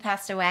gentleman who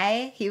passed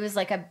away. He was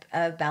like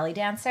a belly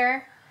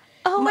dancer.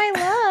 Oh, my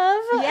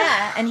love.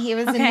 Yeah, and he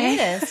was a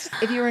nudist.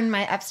 If you were in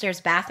my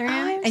upstairs bathroom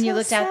and you so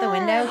looked out the sad.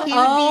 window, he would be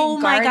Oh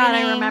my God, I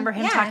gardening. remember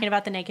him Yeah. talking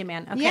about the naked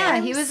man. Okay. Yeah,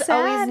 he was sad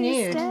always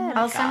he's nude dead.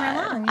 all summer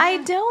long. I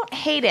don't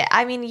hate it.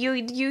 I mean,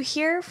 you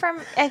hear from,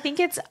 I think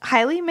it's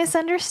highly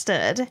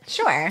misunderstood.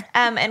 Sure.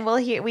 And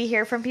we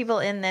hear from people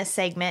in this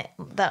segment,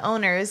 the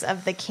owners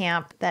of the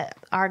camp that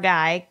our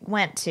guy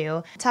went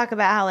to, talk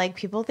about how like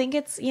people think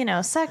it's,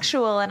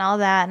 sexual and all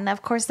that. And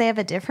of course they have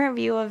a different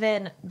view of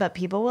it, but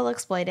people will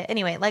exploit it.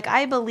 Anyway, like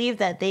I believe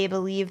that they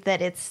believe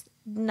that it's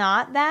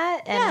not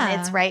that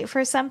and it's right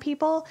for some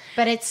people.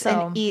 But it's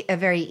a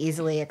very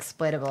easily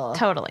exploitable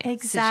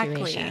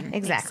situation.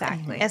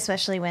 Exactly.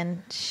 Especially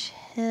when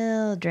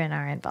children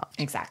are involved.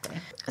 Exactly.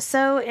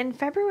 So in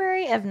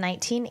February of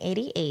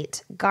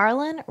 1988,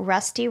 Garland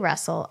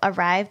Russel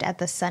arrived at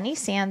the Sunny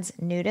Sands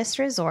Nudist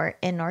Resort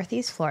in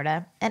Northeast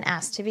Florida and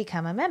asked to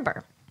become a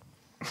member.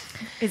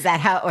 Is that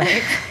how it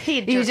works?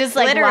 You just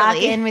like literally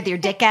walk in with your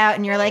dick out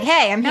and you're like,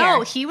 hey, I'm here.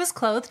 No, he was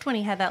clothed when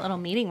he had that little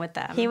meeting with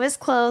them. He was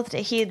clothed.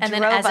 He And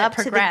then drove as it up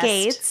to the progressed-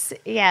 gates.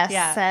 Yes,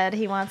 Yeah. said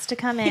he wants to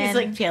come in. He's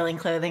like peeling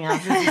clothing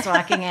off as he's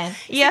walking in.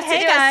 you have "Hey, to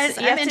do guys,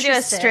 you have I'm to do a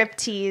interested." strip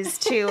tease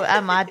to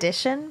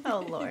audition.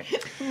 Oh, Lord.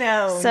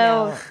 No.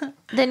 So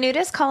the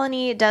nudist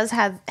colony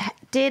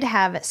did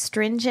have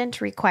stringent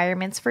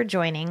requirements for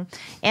joining,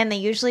 and they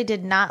usually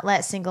did not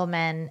let single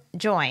men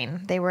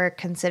join. They were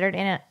considered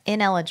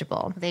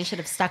ineligible. They should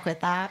have stuck with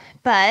that.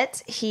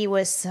 But he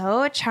was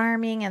so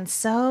charming and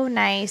so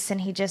nice, and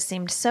he just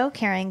seemed so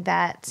caring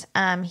that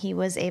he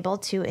was able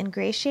to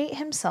ingratiate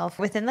himself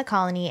within the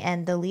colony,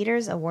 and the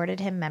leaders awarded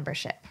him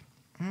membership.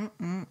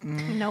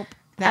 Nope.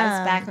 That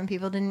was back when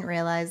people didn't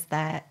realize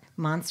that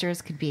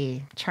monsters could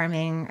be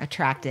charming,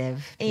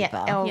 attractive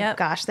people. Yeah. Oh Yep.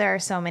 gosh, there are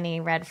so many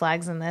red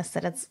flags in this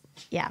that it's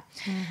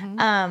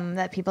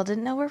that people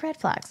didn't know were red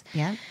flags.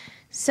 Yeah.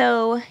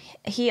 So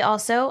he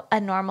also,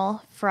 a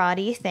normal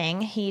fraudy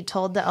thing, he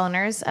told the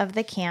owners of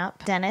the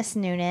camp, Dennis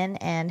Noonan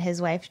and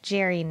his wife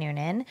Jerry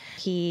Noonan,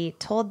 he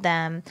told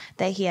them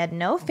that he had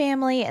no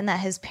family and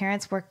that his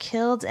parents were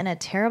killed in a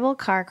terrible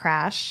car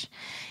crash.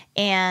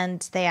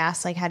 And they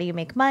asked, like, how do you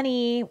make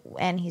money?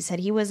 And he said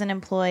he wasn't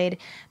employed,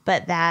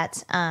 but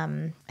that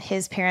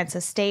his parents'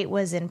 estate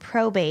was in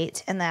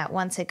probate and that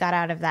once it got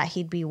out of that,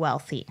 he'd be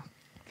wealthy.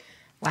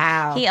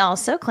 Wow. He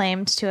also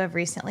claimed to have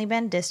recently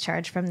been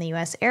discharged from the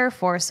U.S. Air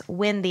Force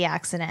when the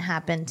accident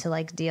happened to,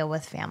 like, deal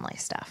with family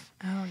stuff.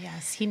 Oh,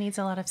 yes. He needs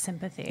a lot of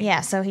sympathy.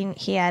 Yeah, so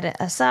he had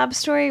a sob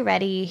story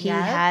ready. He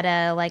had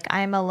a, like,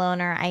 I'm a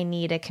loner, I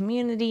need a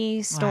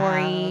community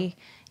story.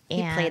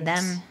 He played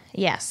them.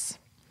 Yes.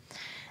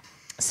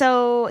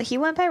 So he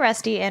went by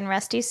Rusty, and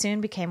Rusty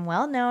soon became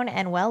well known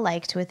and well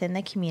liked within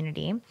the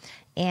community.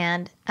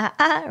 And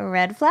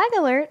red flag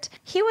alert,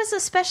 he was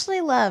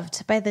especially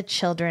loved by the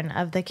children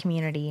of the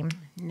community.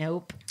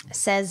 Nope.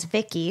 Says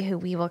Vicky, who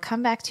we will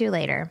come back to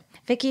later.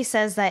 Vicky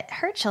says that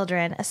her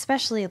children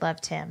especially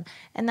loved him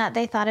and that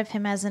they thought of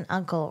him as an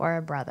uncle or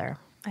a brother.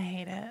 I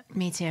hate it.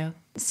 Me too.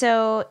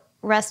 So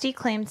Rusty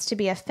claims to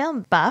be a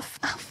film buff.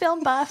 Oh,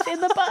 film buff in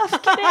the buff.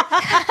 Get it?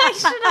 I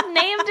should have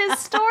named his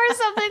store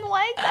something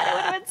like that. It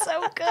would have been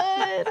so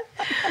good.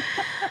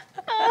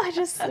 Oh, I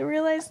just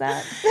realized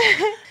that.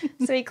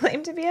 So he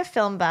claimed to be a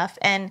film buff,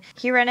 and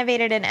he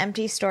renovated an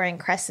empty store in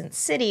Crescent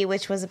City,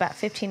 which was about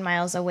 15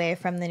 miles away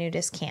from the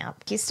nudist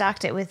camp. He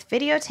stocked it with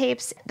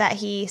videotapes that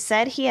he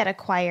said he had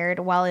acquired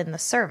while in the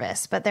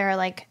service, but there are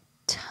like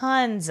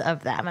tons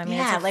of them. I mean,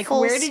 Yeah, it's a like full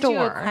where did you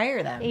store.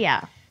 acquire them?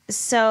 Yeah.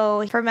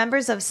 So for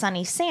members of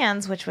Sunny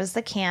Sands, which was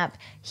the camp,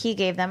 he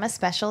gave them a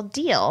special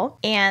deal.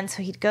 And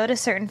so he'd go to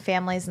certain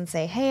families and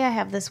say, hey, I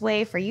have this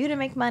way for you to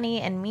make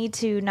money and me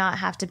to not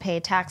have to pay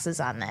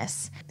taxes on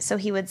this. So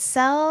he would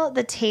sell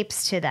the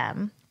tapes to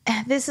them.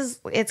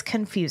 It's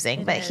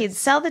confusing, but he'd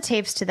sell the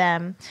tapes to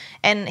them,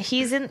 and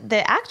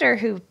the actor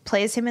who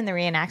plays him in the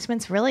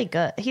reenactment's really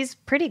good. He's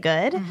pretty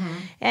good. Mm-hmm.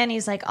 And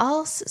he's like,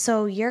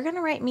 so you're going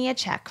to write me a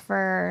check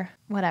for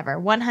whatever,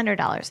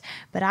 $100,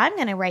 but I'm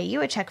going to write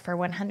you a check for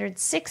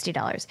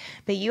 $160,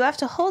 but you have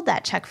to hold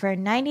that check for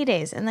 90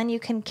 days and then you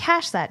can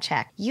cash that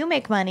check. You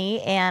make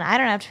money and I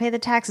don't have to pay the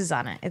taxes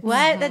on it.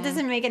 What? That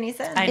doesn't make any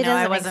sense. I know,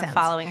 I wasn't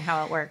following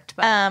how it worked.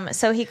 But.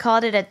 So he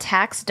called it a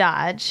tax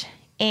dodge.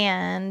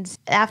 And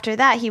after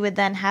that, he would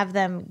then have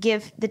them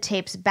give the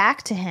tapes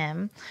back to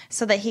him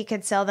so that he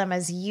could sell them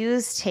as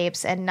used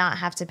tapes and not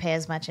have to pay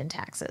as much in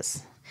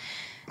taxes.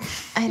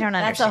 I don't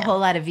understand. That's a whole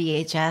lot of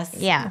VHS.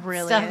 Yeah.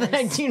 Really stuff that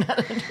I do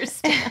not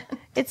understand.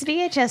 It's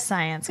VHS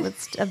science.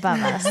 What's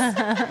above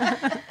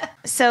us?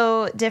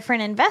 So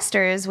different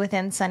investors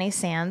within Sunny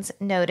Sands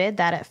noted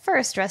that at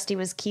first Rusty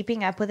was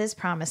keeping up with his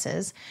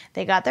promises.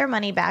 They got their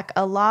money back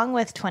along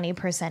with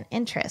 20%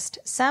 interest.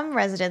 Some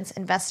residents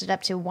invested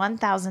up to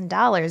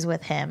 $1,000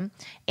 with him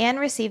and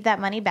received that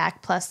money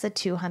back plus the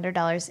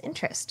 $200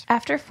 interest.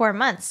 After 4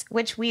 months,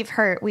 which we've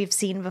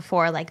seen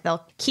before, like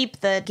they'll keep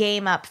the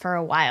game up for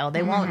a while.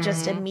 They won't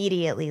just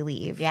immediately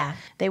leave. Yeah.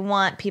 They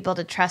want people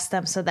to trust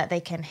them so that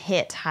they can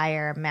hit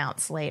higher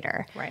amounts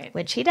later. Right.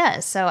 Which he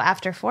does. So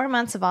after 4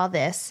 months of all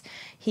this,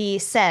 he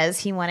says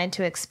he wanted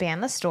to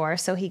expand the store,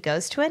 so he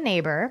goes to a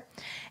neighbor,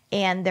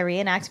 and the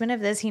reenactment of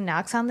this, he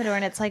knocks on the door,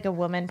 and it's like a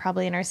woman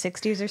probably in her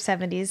 60s or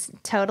 70s,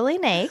 totally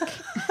Nake.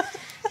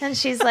 And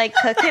she's like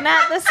cooking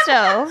at the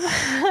stove.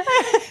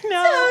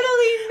 No.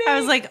 Totally Nake. I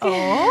was like,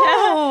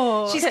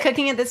 oh. She's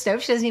cooking at the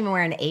stove. She doesn't even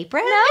wear an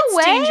apron? No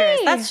way. Dangerous.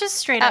 That's just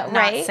straight up not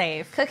right?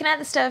 safe. Cooking at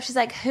the stove. She's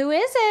like, who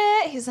is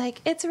it? He's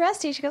like, it's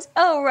Rusty. She goes,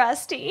 oh,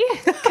 Rusty.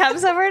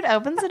 Comes over and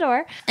opens the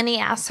door. And he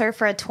asks her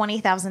for a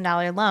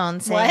 $20,000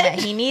 loan, saying that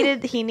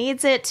he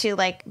needs it to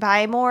like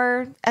buy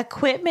more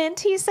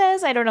equipment, he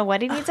says. I don't know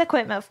what he needs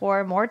equipment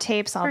for. More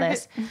tapes, all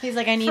this. He's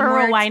like, I need For more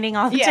rewinding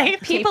all the tape.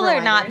 People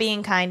are not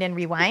being kind and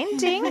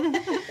rewinding.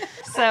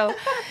 So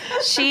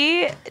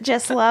she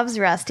just loves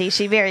Rusty.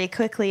 She very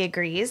quickly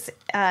agrees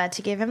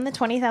to give him the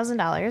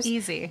 $20,000.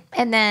 Easy.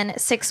 And then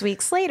 6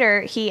 weeks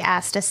later, he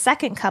asked a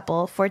second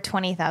couple for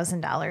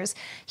 $20,000.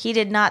 He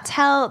did not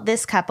tell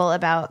this couple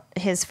about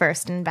his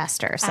first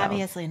investor. So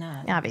Obviously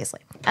not. Obviously.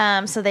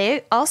 So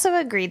they also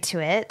agreed to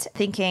it,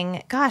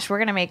 thinking, gosh, we're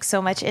going to make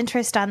so much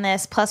interest on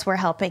this. Plus, we're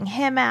helping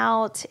him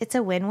out. It's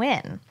a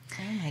win-win.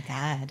 Oh, my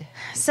God.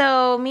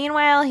 So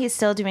meanwhile, he's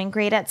still doing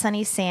great at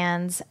Sunny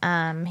Sands.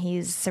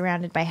 He's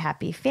surrounded by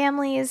happy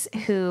families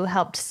who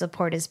helped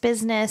support his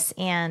business,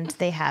 and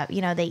they have,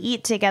 they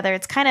eat together.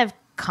 It's kind of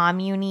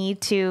commune-y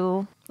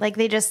too. Like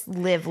they just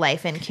live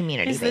life in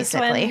community, Is this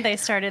basically. when they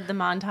started the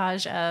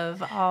montage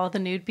of all the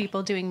nude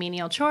people doing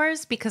menial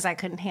chores? Because I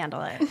couldn't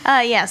handle it.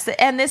 Yes.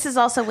 And this is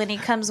also when he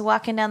comes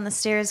walking down the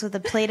stairs with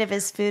a plate of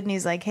his food and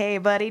he's like, hey,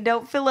 buddy,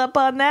 don't fill up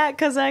on that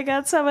because I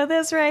got some of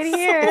this right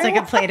here. It's like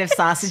a plate of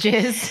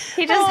sausages.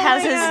 He just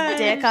has his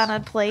dick on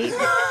a plate.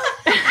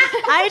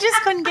 I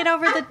just couldn't get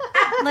over the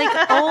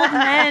old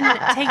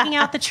men taking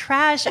out the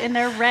trash in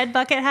their red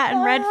bucket hat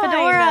and red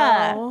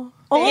fedora.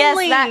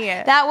 Only.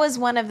 Yes, that was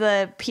one of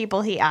the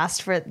people he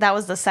asked for. That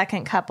was the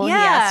second couple he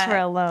asked for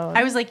a loan.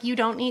 I was like, you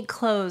don't need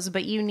clothes,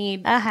 but you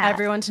need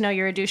everyone to know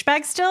you're a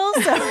douchebag still.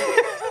 So,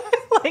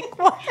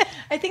 what?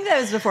 I think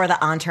that was before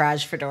the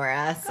Entourage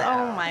fedora. So.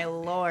 Oh, my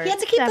Lord. He had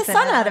to keep the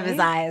sun out of his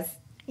eyes.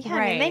 Yeah,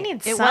 right. I mean, they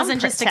need it some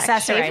wasn't just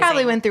protection. accessorizing. He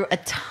probably went through a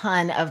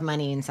ton of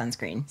money in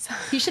sunscreen.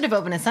 He should have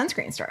opened a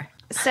sunscreen store.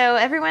 So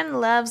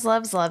everyone loves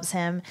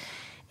him.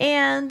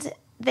 And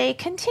they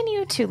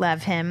continue to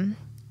love him.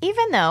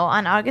 Even though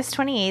on August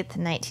 28th,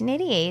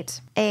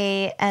 1988,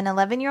 an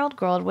 11-year-old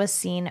girl was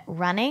seen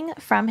running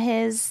from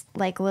his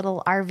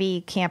little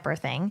RV camper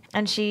thing.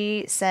 And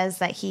she says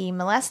that he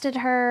molested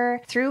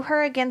her, threw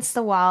her against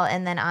the wall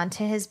and then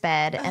onto his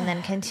bed and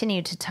then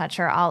continued to touch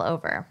her all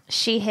over.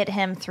 She hit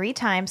him 3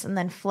 times and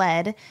then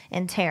fled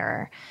in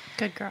terror.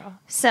 Good girl.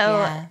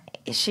 So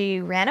She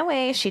ran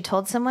away. She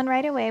told someone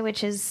right away,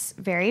 which is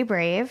very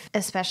brave,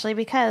 especially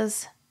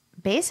because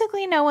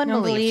basically no one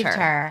believed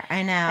her.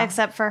 I know.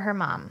 Except for her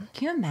mom.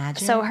 Can you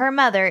imagine? So her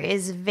mother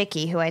is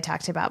Vicky, who I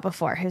talked about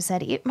before, who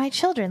said, my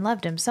children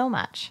loved him so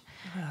much.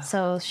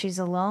 So she's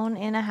alone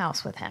in a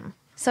house with him.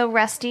 So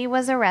Rusty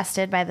was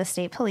arrested by the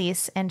state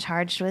police and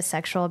charged with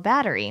sexual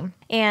battery.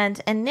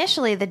 And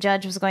initially, the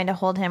judge was going to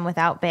hold him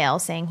without bail,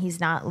 saying he's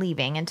not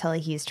leaving until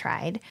he's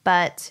tried.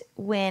 But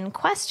when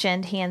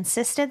questioned, he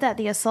insisted that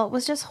the assault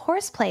was just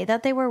horseplay,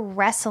 that they were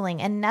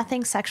wrestling and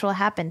nothing sexual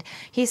happened.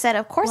 He said,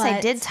 of course I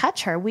did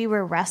touch her. We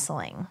were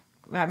wrestling.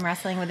 I'm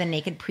wrestling with a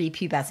naked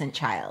prepubescent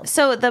child.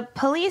 So the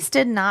police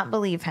did not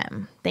believe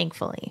him,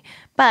 thankfully.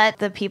 But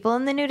the people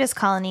in the nudist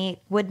colony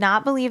would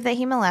not believe that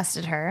he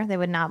molested her. They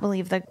would not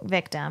believe the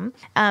victim.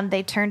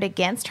 They turned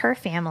against her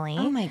family.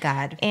 Oh, my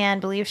God.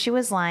 And believed she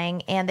was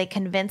lying. And they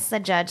convinced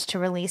the judge to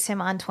release him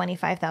on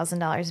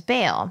 $25,000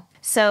 bail.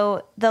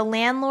 So the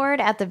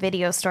landlord at the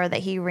video store that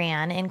he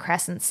ran in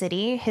Crescent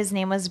City, his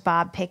name was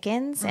Bob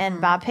Pickens,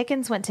 and Bob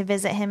Pickens went to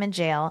visit him in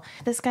jail.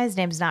 This guy's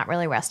name's not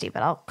really Rusty,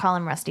 but I'll call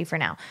him Rusty for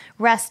now.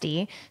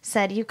 Rusty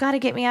said, "You've got to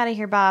get me out of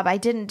here, Bob. I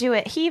didn't do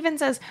it." He even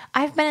says,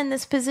 "I've been in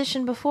this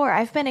position before.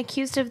 I've been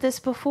accused of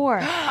this before."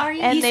 Are you?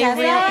 And He says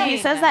that? he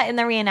says that in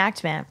the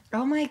reenactment.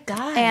 Oh, my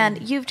God.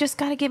 And you've just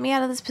got to get me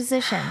out of this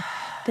position.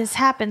 This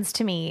happens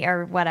to me,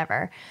 or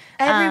whatever.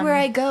 Everywhere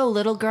I go,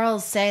 little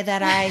girls say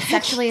that I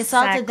sexually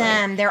assaulted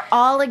them. They're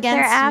all against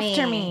me. They're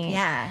after me.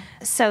 Yeah.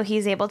 So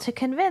he's able to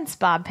convince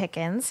Bob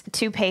Pickens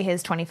to pay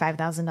his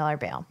 $25,000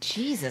 bail.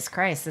 Jesus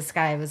Christ, this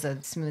guy was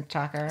a smooth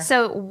talker.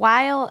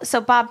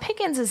 So Bob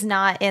Pickens is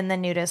not in the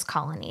nudist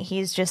colony.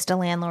 He's just a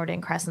landlord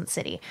in Crescent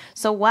City.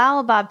 So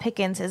while Bob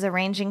Pickens is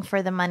arranging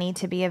for the money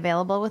to be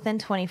available within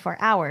 24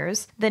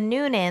 hours, the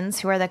Noonans,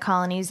 who are the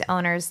colony's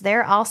owners,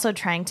 they're also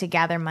trying to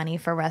gather money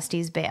for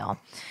Rusty's bail.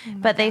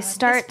 But they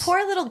start... This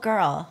poor little girl.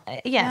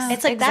 Yes,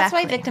 It's like, that's why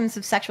exactly. victims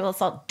of sexual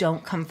assault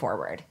don't come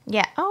forward.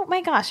 Yeah. Oh my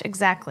gosh,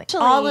 exactly.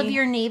 All of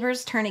your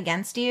neighbors turn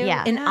against you.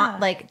 Yeah. And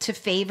like to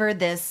favor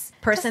this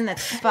person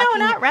that's fucking...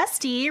 No, not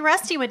Rusty.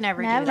 Rusty would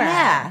never do that.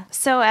 Yeah.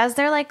 So as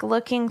they're like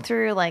looking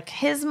through like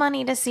his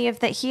money to see if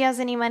that he has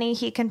any money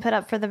he can put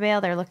up for the bail,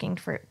 they're looking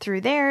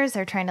through theirs.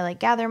 They're trying to like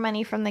gather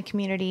money from the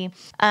community.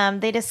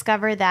 They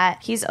discover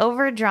that he's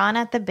overdrawn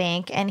at the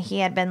bank and he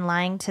had been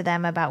lying to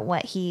them about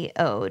what he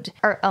owned.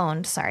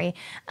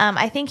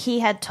 I think he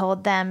had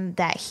told them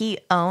that he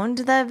owned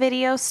the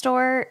video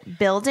store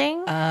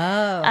building.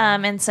 Oh.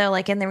 And so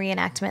like in the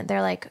reenactment,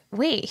 they're like,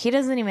 wait, he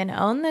doesn't even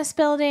own this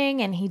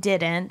building, and he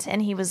didn't.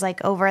 And he was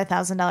like over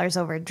 $1,000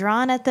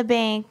 overdrawn at the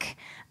bank.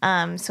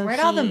 So Where'd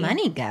all the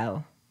money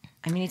go?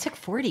 I mean, he took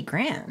 40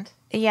 grand.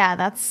 Yeah,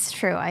 that's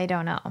true. I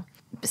don't know.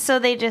 So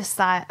they just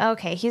thought,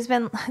 okay,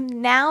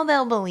 now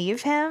they'll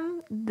believe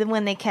him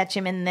when they catch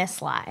him in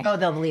this lie. Oh,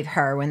 they'll believe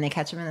her when they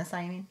catch him in this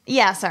lie, you mean?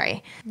 Yeah,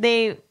 sorry.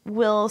 They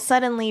will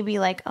suddenly be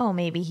like, oh,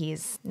 maybe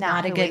he's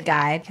Not a good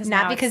guy.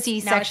 Not because he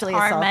sexually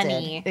assaulted.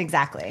 Money.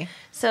 Exactly.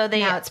 So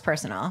Now it's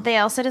personal. They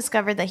also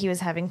discovered that he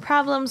was having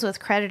problems with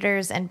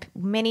creditors and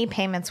many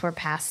payments were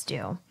past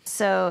due.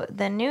 So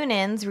the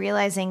Noonans,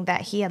 realizing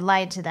that he had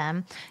lied to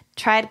them,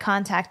 tried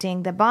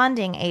contacting the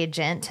bonding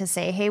agent to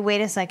say, hey,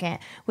 wait a second,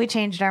 we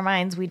changed our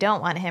minds. We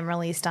don't want him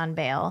released on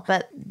bail.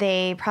 But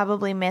they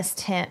probably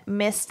missed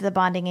the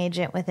bonding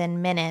agent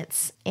within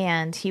minutes,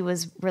 and he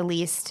was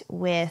released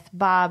with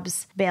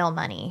Bob's bail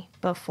money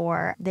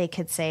before they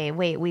could say,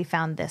 wait, we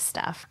found this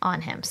stuff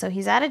on him. So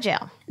he's out of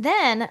jail.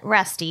 Then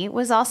Rusty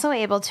was also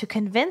able to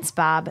convince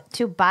Bob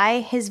to buy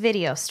his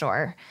video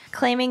store,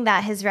 claiming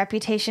that his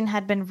reputation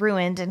had been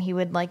ruined and he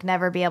would like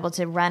never be able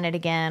to run it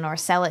again or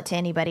sell it to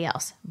anybody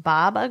else.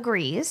 Bob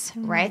agrees,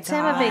 writes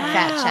him a big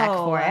fat check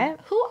for it.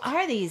 Who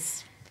are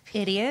these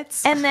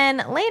idiots? And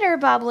then later,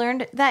 Bob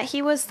learned that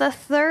he was the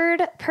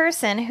third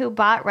person who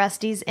bought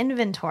Rusty's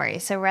inventory.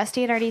 So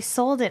Rusty had already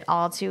sold it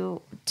all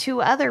to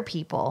two other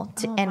people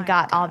and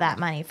got all that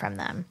money from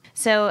them.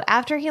 So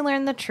after he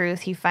learned the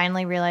truth, he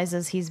finally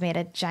realizes he's made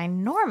a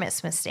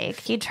ginormous mistake.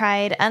 He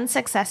tried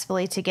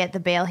unsuccessfully to get the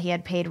bail he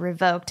had paid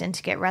revoked and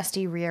to get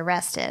Rusty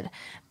rearrested.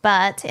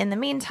 But in the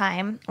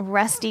meantime,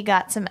 Rusty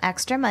got some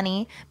extra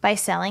money by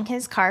selling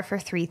his car for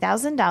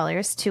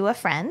 $3,000 to a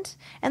friend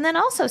and then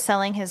also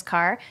selling his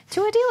car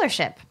to a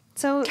dealership.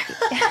 So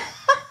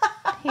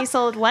he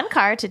sold one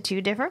car to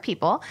two different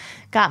people,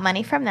 got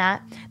money from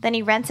that. Then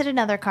he rented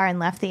another car and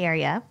left the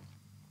area.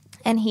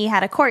 And he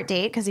had a court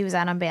date because he was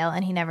out on bail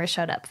and he never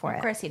showed up for it.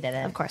 Of course he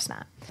didn't. Of course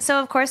not. So,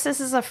 of course, this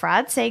is a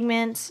fraud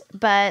segment,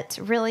 but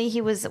really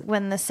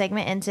when the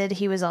segment ended,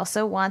 he was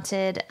also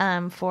wanted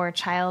for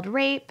child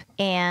rape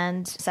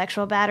and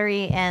sexual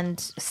battery, and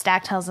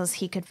Stack tells us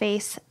he could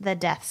face the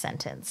death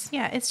sentence.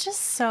 Yeah, it's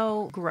just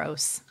so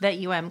gross that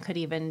UM could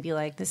even be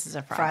like, this is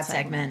a fraud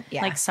segment.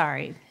 Yeah. Like,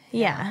 sorry.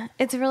 Yeah.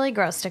 It's really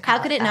gross to call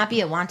How could it not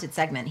be a wanted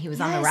segment? He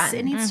was on the run.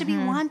 It needs to be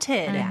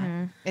wanted.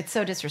 Yeah. It's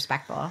so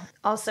disrespectful.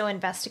 Also,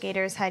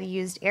 investigators had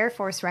used Air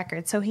Force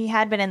records. So he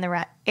had been in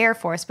the Air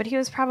Force, but he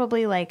was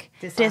probably like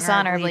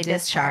dishonorably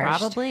discharged.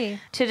 Probably.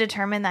 To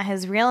determine that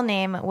his real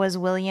name was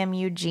William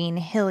Eugene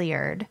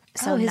Hilliard.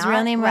 So his not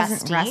real name Rusty.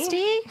 wasn't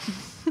Rusty?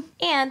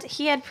 And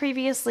he had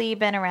previously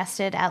been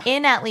arrested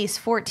in at least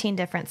 14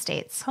 different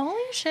states. Holy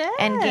shit.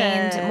 And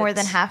gained more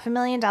than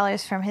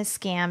 $500,000 from his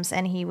scams.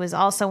 And he was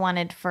also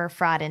wanted for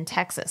fraud in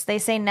Texas. They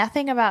say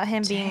nothing about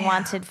him being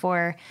wanted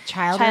for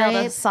child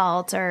rape?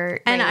 assault or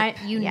And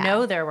rape.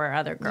 know there were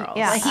other girls.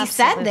 Yeah. He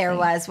said there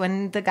was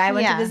when the guy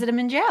went to visit him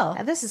in jail.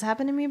 This has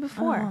happened to me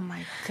before. Oh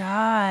my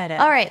God.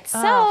 All right,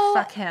 so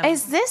fuck him.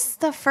 is this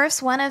the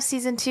first one of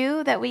season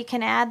 2 that we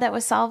can add that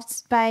was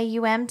solved by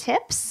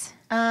tips?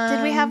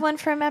 Did we have one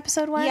from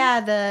episode 1?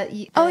 Yeah,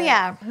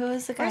 Who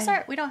was the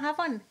guy? We don't have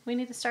one. We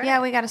need to start.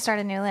 Yeah, we got to start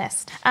a new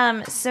list.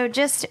 So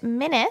just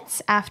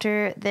minutes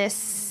after this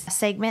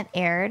segment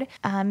aired,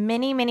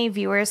 many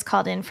viewers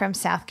called in from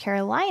South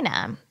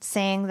Carolina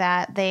saying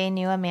that they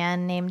knew a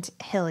man named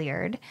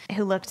Hilliard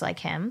who looked like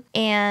him.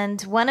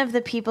 And one of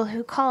the people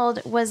who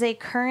called was a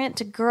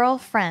current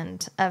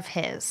girlfriend of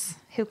his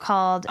who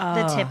called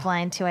the tip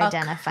line to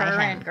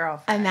identify him.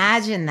 Girlfriend.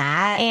 Imagine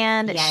that.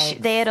 And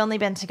they had only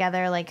been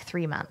together like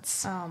 3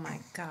 months. Oh my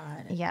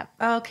God. Yep.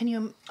 Oh, can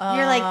you?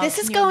 You're like, this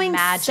is can you going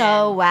imagine?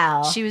 so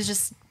well. She was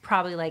just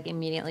probably like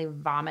immediately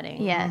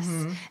vomiting. Yes.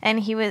 And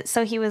he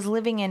was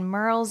living in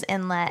Murrells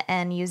Inlet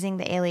and using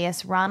the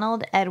alias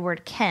Ronald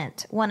Edward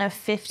Kent, one of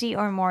 50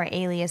 or more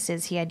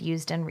aliases he had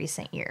used in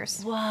recent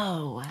years.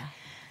 Whoa.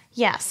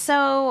 Yeah,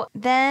 so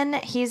then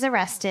he's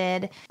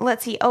arrested.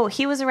 Let's see. Oh,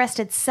 he was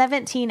arrested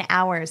 17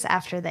 hours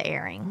after the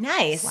airing.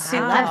 Nice.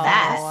 Super Love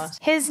that.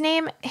 fast. His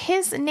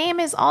name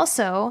is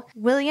also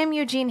William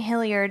Eugene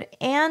Hilliard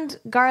and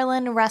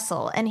Garland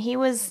Russel, and he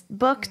was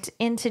booked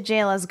into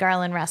jail as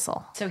Garland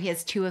Russel. So he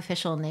has 2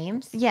 official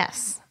names?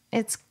 Yes.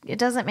 It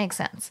doesn't make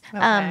sense.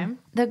 Okay.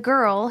 The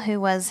girl who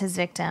was his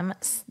victim,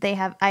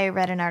 I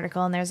read an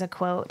article and there's a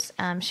quote.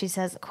 She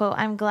says, quote,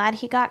 "I'm glad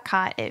he got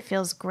caught. It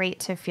feels great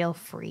to feel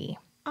free."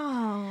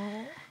 Oh.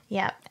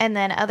 Yeah. And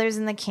then others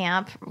in the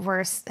camp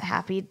were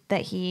happy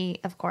that he,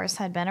 of course,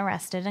 had been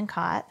arrested and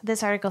caught.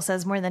 This article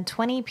says more than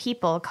 20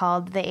 people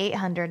called the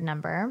 800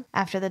 number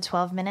after the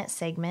 12-minute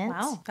segment.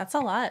 Wow, that's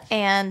a lot.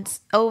 And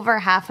over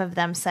half of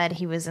them said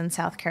he was in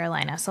South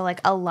Carolina. So,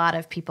 like, a lot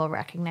of people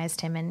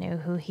recognized him and knew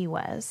who he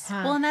was.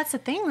 Well, and that's the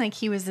thing. Like,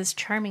 he was this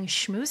charming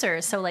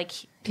schmoozer. So, like,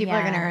 People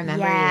are going to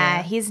remember Yeah,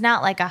 you. he's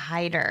not like a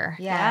hider.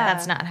 Yeah.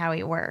 That's not how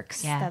he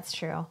works. Yeah. That's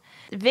true.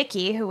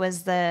 Vicky, who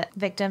was the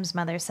victim's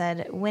mother,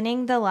 said,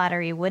 "Winning the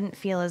lottery wouldn't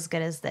feel as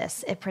good as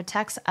this. It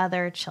protects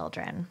other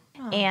children."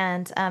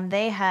 And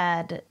they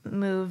had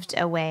moved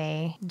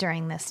away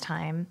during this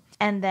time.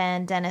 And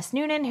then Dennis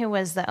Noonan, who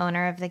was the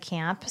owner of the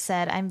camp,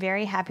 said, "I'm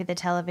very happy the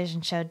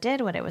television show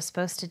did what it was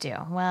supposed to do."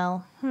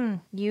 Well,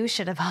 you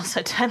should have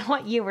also done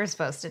what you were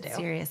supposed to do.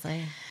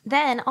 Seriously.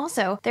 Then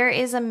also, there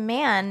is a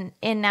man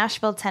in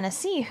Nashville,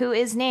 Tennessee, who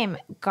is named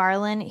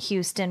Garland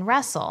Houston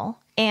Russell.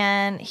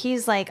 And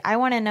he's like, "I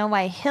want to know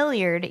why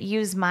Hilliard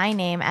used my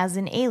name as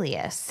an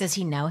alias." Does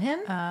he know him?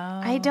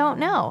 I don't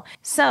know.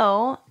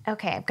 So,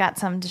 okay, I've got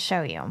something to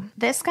show you.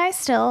 This guy's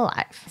still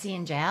alive. Is he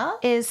in jail?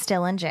 Is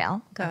still in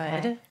jail. good.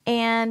 Okay.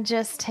 And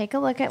just take a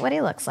look at what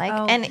he looks like.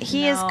 Oh, and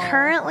he is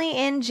currently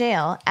in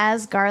jail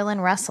as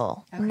Garland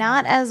Russell,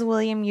 not as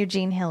William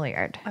Eugene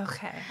Hilliard.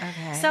 Okay.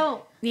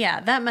 So, yeah,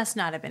 that must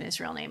not have been his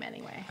real name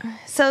anyway.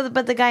 So,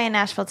 but the guy in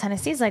Nashville,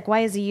 Tennessee is like,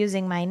 "Why is he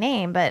using my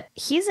name?" But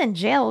he's in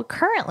jail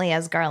currently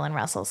as Garland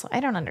Russell, so I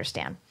don't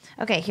understand.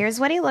 Okay, here's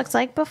what he looked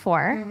like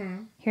before.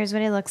 Here's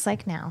what he looks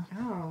like now.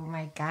 Oh,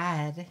 my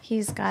God.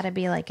 He's got to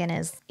be like in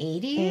his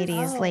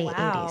 80s? late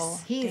wow.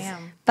 80s.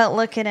 Damn. But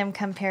look at him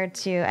compared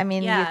to, I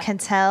mean, Yeah. you can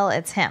tell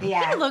it's him.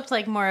 Yeah. He looked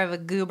like more of a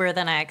goober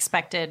than I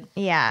expected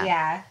Yeah.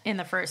 Yeah. in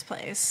the first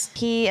place.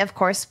 He, of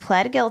course,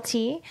 pled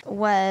guilty,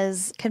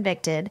 was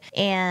convicted,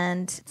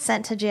 and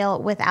sent to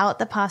jail without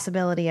the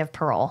possibility of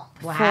parole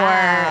Wow.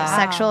 for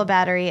sexual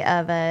battery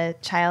of a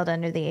child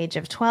under the age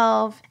of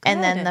 12,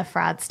 and then Good. the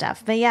fraud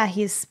stuff. But yeah,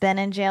 he's been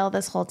in jail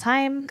this whole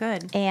time.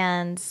 Good.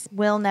 And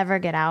will never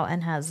get out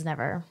and has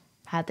never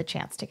had the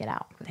chance to get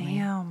out.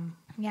 Damn.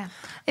 Yeah.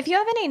 If you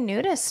have any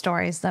nudist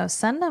stories, though,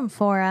 send them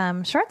for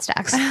Short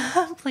Stacks.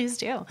 Please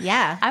do.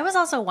 Yeah. I was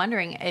also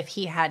wondering if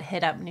he had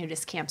hit up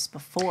nudist camps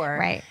before.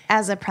 Right.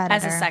 As a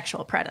predator. As a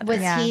sexual predator. Was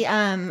Yeah. he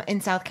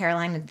in South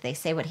Carolina? Did they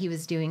say what he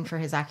was doing for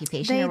his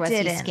occupation, They or was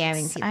didn't. he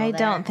scamming people? I there?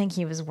 don't think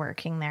he was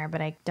working there,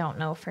 but I don't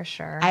know for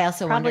sure. I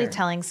also probably wonder-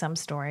 telling some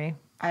story.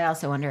 I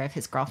also wonder if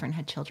his girlfriend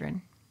had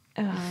children,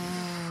 God.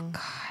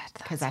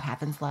 because that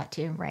happens a lot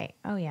too. Right.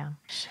 Oh, yeah.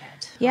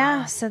 Shit.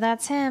 Yeah, so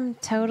that's him.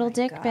 Total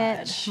dick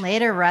bitch.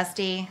 Later,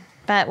 Rusty.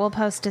 But we'll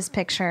post his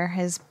picture,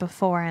 his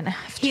before and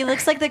after. He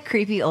looks like the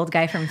creepy old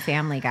guy from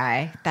Family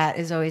Guy that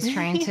is always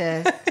trying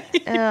to,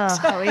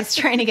 always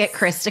trying to get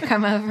Chris to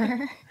come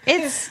over.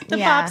 It's The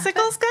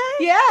popsicles guy?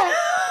 Yeah.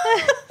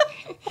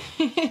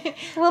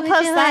 We'll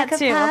post that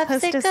too. We'll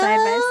post it side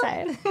by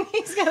side.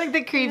 He's got like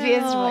the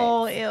creepiest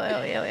Oh,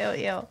 voice.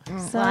 ew.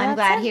 So I'm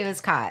glad he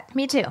was caught.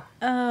 Me too.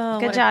 Oh,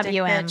 Good what a job, dick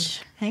UM.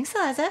 bitch. Thanks,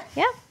 Eliza.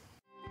 Yeah.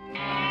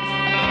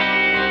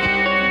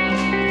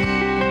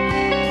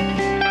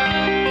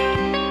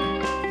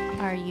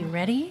 Are you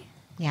ready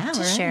Yeah, to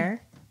we're ready.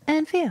 share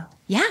and feel?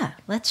 Yeah,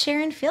 let's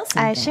share and feel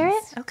something. I share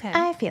it. Okay.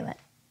 I feel it.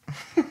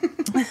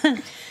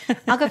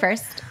 I'll go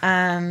first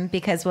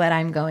because what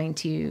I'm going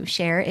to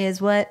share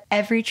is what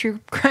every true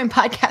crime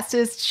podcast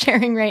is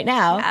sharing right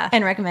now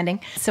and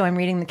recommending. So I'm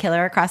reading The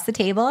Killer Across the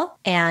Table,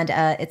 and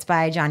it's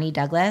by Johnny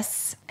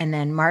Douglas and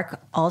then Mark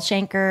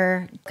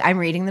Olshanker. I'm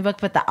reading the book,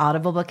 but the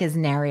Audible book is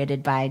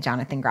narrated by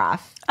Jonathan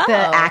Groff, the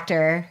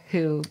actor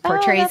who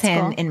portrays that's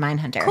him cool. in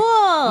Mindhunter.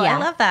 Cool. Yeah. I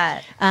love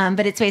that.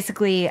 But it's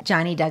basically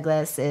Johnny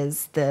Douglas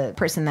is the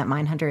person that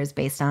Mindhunter is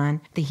based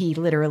on. He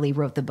literally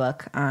wrote the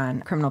book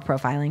on criminal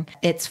profiling.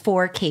 It's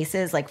 4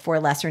 cases, like 4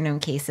 lesser known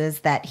cases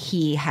that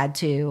he had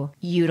to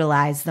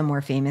utilize the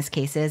more famous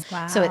cases.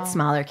 Wow. So it's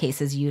smaller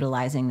cases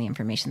utilizing the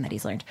information that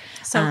he's learned.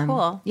 So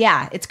cool.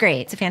 Yeah, it's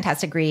great. It's a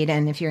fantastic read.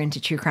 And if you're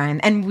into true crime,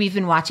 and we've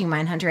been watching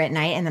Mindhunter at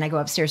night, and then I go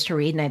upstairs to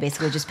read, and I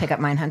basically just pick up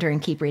Mindhunter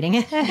and keep reading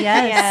it.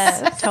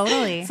 Yes,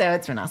 totally. So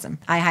it's been awesome.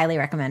 I highly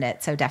recommend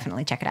it. So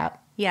definitely check it out.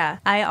 Yeah.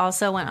 I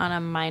also went on a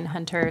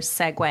Mindhunter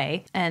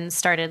segue and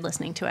started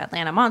listening to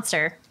Atlanta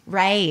Monster.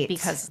 Right.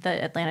 Because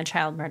the Atlanta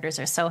child murders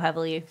are so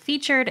heavily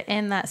featured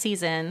in that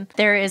season.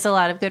 There is a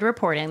lot of good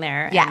reporting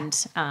there. Yeah.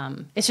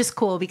 And it's just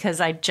cool because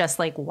I just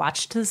like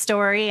watched the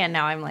story and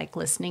now I'm like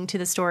listening to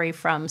the story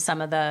from some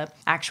of the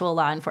actual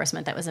law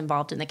enforcement that was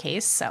involved in the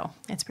case. So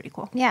it's pretty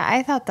cool. Yeah,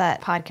 I thought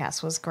that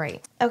podcast was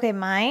great. Okay,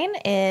 mine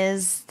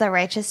is The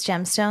Righteous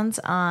Gemstones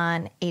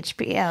on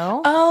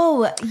HBO.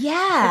 Oh,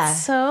 yeah.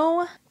 It's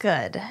so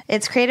good.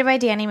 It's created by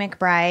Danny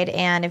McBride,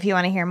 and if you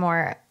want to hear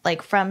more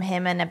like from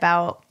him and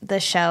about the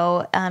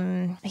show,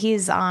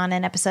 he's on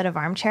an episode of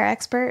Armchair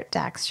Expert,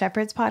 Dax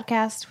Shepard's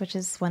podcast, which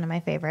is one of my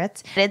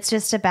favorites. It's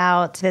just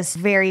about this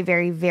very,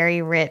 very,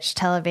 very rich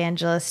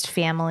televangelist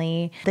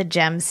family, the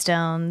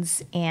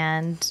Gemstones,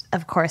 and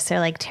of course they're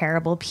like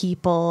terrible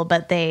people,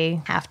 but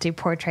they have to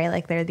portray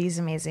like they're these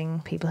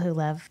amazing people who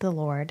love the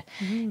Lord.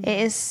 It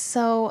is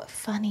so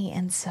funny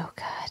and so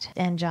good.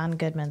 And John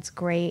Goodman's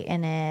great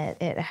in it.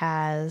 It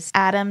has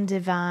Adam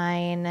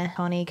Devine,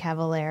 Tony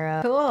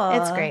Cavallero. Cool.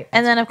 It's great.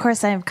 And then, of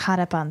course, I'm caught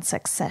up on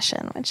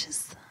Succession, which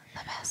is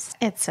the best.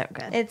 It's so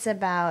good. It's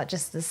about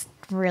just this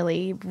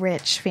really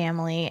rich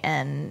family,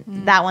 and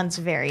that one's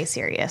very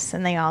serious,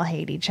 and they all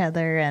hate each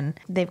other, and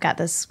they've got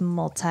this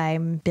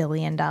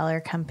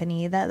multi-billion-dollar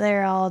company that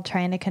they're all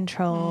trying to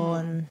control,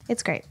 and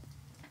it's great.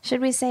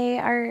 Should we say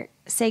our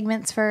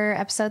segments for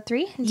episode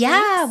 3?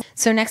 Yeah.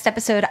 So next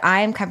episode,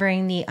 I'm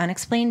covering the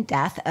unexplained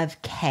death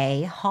of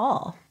Kay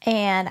Hall.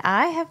 And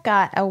I have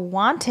got a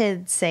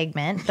wanted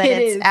segment, but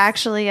It it's is.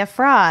 actually a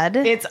fraud.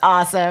 It's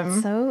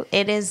awesome. So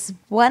it is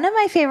one of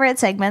my favorite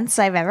segments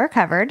I've ever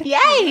covered.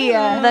 Yay!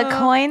 The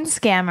coin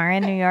scammer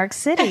in New York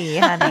City,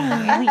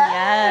 honey.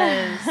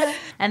 Yes.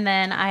 And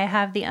then I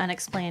have the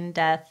unexplained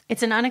death.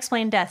 It's an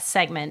unexplained death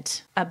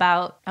segment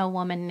about a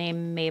woman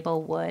named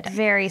Mabel Wood.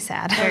 Very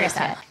sad. Very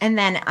sad. And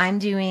then I'm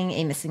doing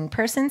a missing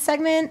person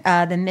segment,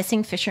 the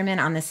missing fisherman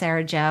on the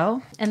Sarah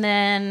Joe. And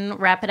then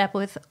wrap it up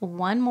with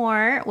one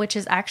more, which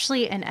is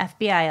actually an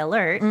FBI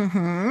alert.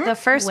 The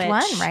first Which-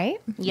 one, right?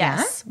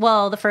 Yes.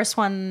 Well, the first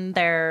one,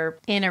 they're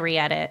in a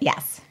re-edit.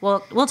 Yes. We'll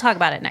talk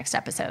about it next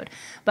episode.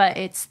 But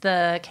it's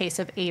the case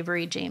of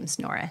Avery James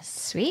Norris.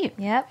 Sweet.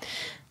 Yep.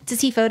 To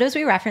see photos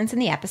we reference in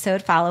the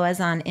episode, follow us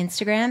on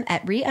Instagram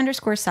at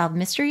 @re_solved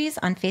mysteries,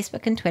 on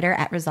Facebook and Twitter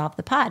at Resolve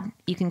the Pod.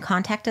 You can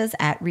contact us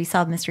at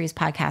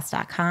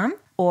resolvedmysteriespodcast.com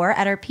or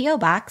at our P.O.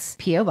 Box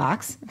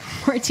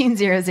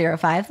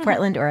 14005,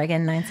 Portland,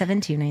 Oregon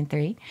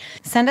 97293.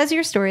 Send us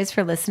your stories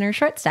for listener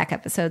short stack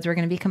episodes. We're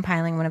going to be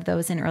compiling one of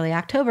those in early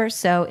October.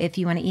 So if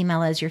you want to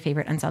email us your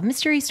favorite unsolved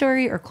mystery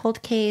story or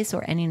cold case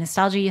or any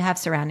nostalgia you have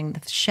surrounding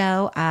the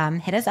show,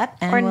 hit us up.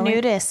 And Or we'll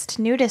nudist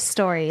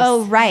stories.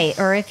 Oh, right.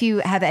 Or if you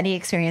have any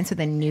experience with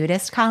a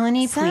nudist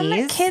colony, Some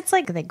please. kids,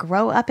 like, they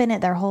grow up in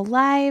it their whole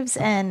lives,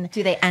 and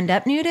Do they end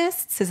up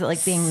nudists? Is it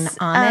like being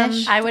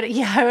Amish? I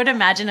would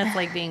imagine it's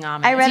like being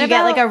Amish. I read Do you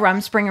get about- like a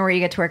Rumspringer where you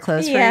get to wear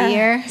clothes for a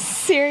year?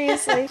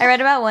 Seriously. I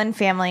read about one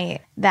family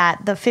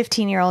that the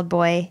 15-year-old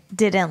boy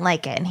didn't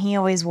like it, and he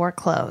always wore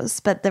clothes,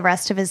 but the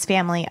rest of his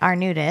family are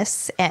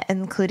nudists,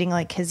 including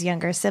like his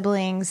younger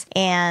siblings,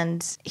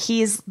 and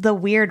he's the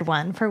weird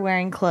one for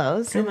wearing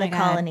clothes in the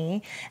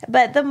colony.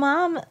 But the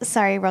mom,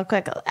 sorry, real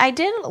quick, I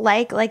didn't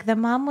like the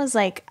mom was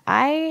like,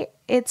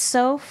 it's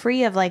so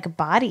free of like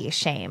body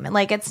shame.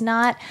 Like, it's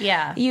not,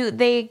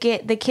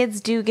 the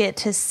kids do get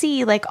to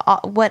see like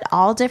what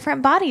all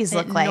different bodies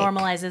look like.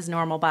 Normalizes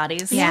normal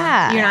bodies.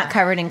 Yeah. You're not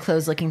covered in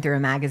clothes looking through a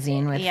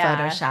magazine with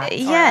Photoshop. Or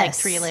Yes. like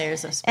 3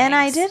 layers of Spanx. And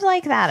I did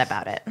like that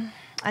about it.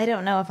 I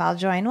don't know if I'll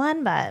join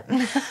one, but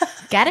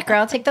Get it,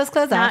 girl. Take those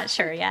clothes Not off.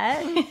 sure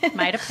yet.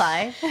 Might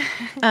apply.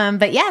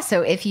 But yeah,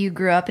 so if you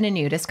grew up in a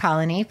nudist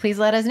colony, please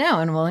let us know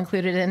and we'll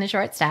include it in the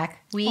short stack.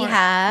 We Or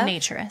have...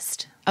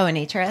 naturist. Oh, a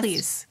naturist?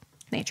 Please.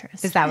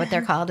 Naturist. Is that what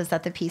they're called? Is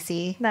that the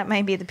PC? That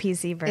might be the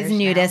PC version. Is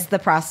nudist the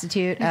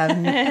prostitute of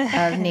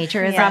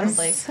naturism?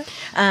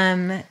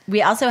 Probably.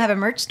 We also have a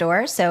merch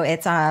store. So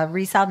it's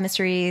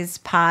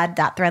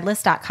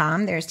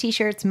resolvedmysteriespod.threadless.com. There's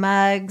t-shirts,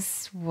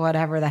 mugs,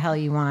 whatever the hell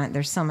you want.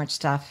 There's so much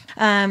stuff.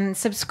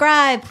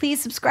 Subscribe.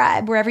 Please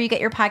subscribe wherever you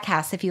get your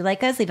podcasts. If you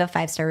like us, leave a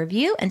 5-star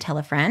review and tell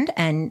a friend.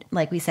 And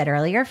like we said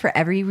earlier, for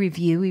every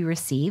review we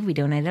receive, we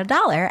donate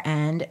 $1.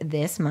 And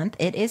this month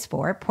it is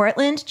for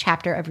Portland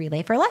chapter of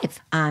Relay for Life.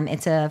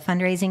 It's a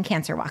fundraising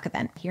cancer walk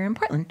event here in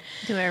Portland.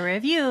 Do a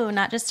review,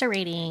 not just a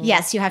rating.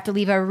 Yes, you have to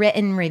leave a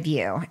written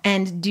review.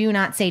 And do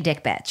not say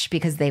dick bitch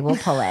because they will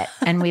pull it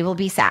and we will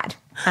be sad.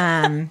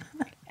 And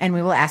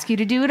we will ask you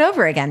to do it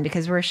over again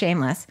because we're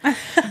shameless.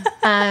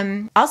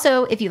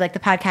 Also, if you like the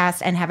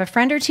podcast and have a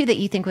friend or two that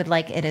you think would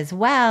like it as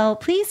well,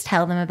 please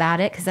tell them about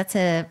it because that's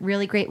a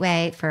really great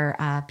way for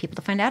people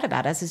to find out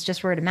about us. It's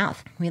just word of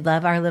mouth. We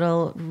love our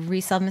little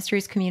Resolved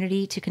Mysteries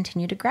community to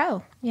continue to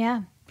grow.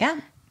 Yeah. Yeah.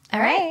 All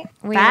right.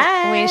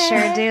 Bye. We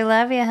sure do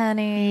love you,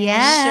 honey.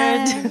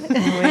 Yeah. Sure do. We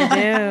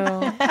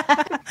do.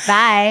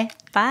 Bye.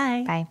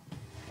 Bye. Bye.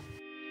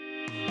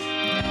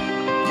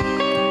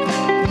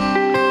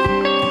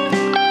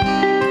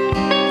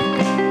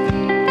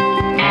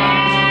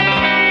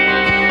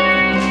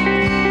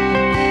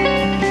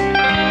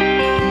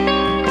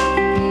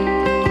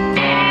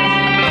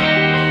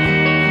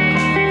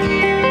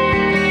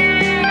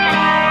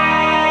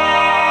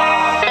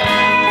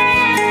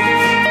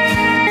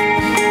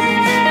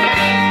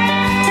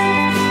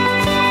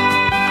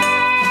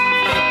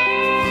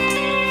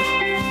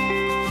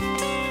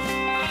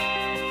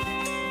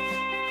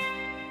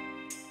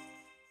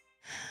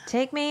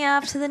 Take me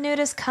off to the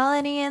nudist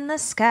colony in the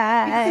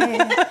sky.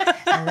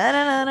 Let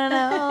it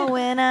know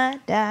when I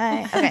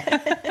die.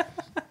 Okay.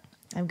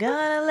 I'm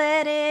gonna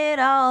let it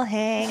all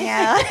hang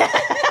out.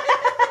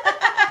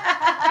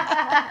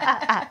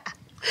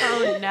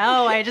 Oh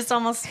no, I just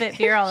almost spit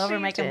beer all over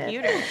my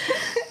computer.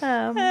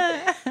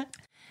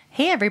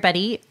 Hey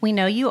everybody, we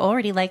know you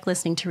already like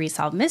listening to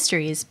Resolved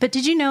Mysteries, but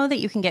did you know that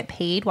you can get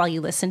paid while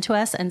you listen to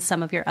us and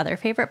some of your other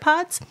favorite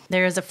pods?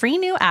 There is a free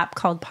new app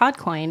called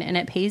Podcoin, and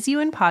it pays you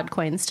in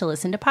Podcoins to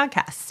listen to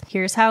podcasts.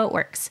 Here's how it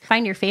works.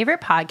 Find your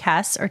favorite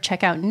podcasts or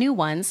check out new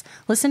ones,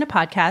 listen to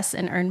podcasts,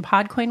 and earn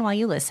Podcoin while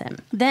you listen.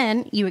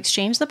 Then you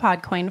exchange the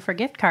Podcoin for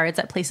gift cards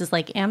at places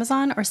like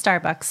Amazon or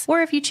Starbucks,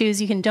 or if you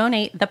choose, you can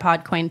donate the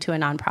Podcoin to a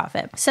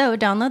nonprofit. So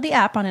download the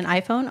app on an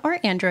iPhone or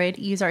Android,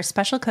 use our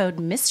special code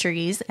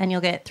MYSTERIES, and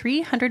you'll get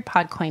 300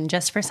 Podcoin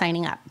just for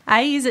signing up.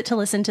 I use it to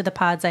listen to the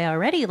pods I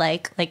already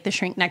like The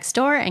Shrink Next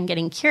Door and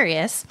Getting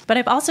Curious, but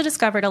I've also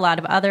discovered a lot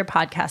of other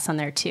podcasts on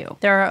there too.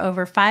 There are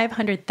over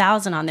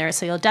 500,000 on there,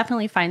 so you'll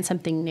definitely find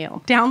something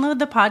new. Download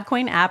the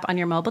Podcoin app on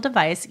your mobile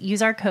device,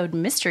 use our code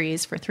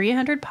MYSTERIES for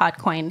 300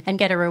 Podcoin, and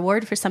get a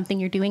reward for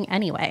something you're doing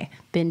anyway,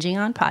 binging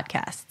on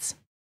podcasts.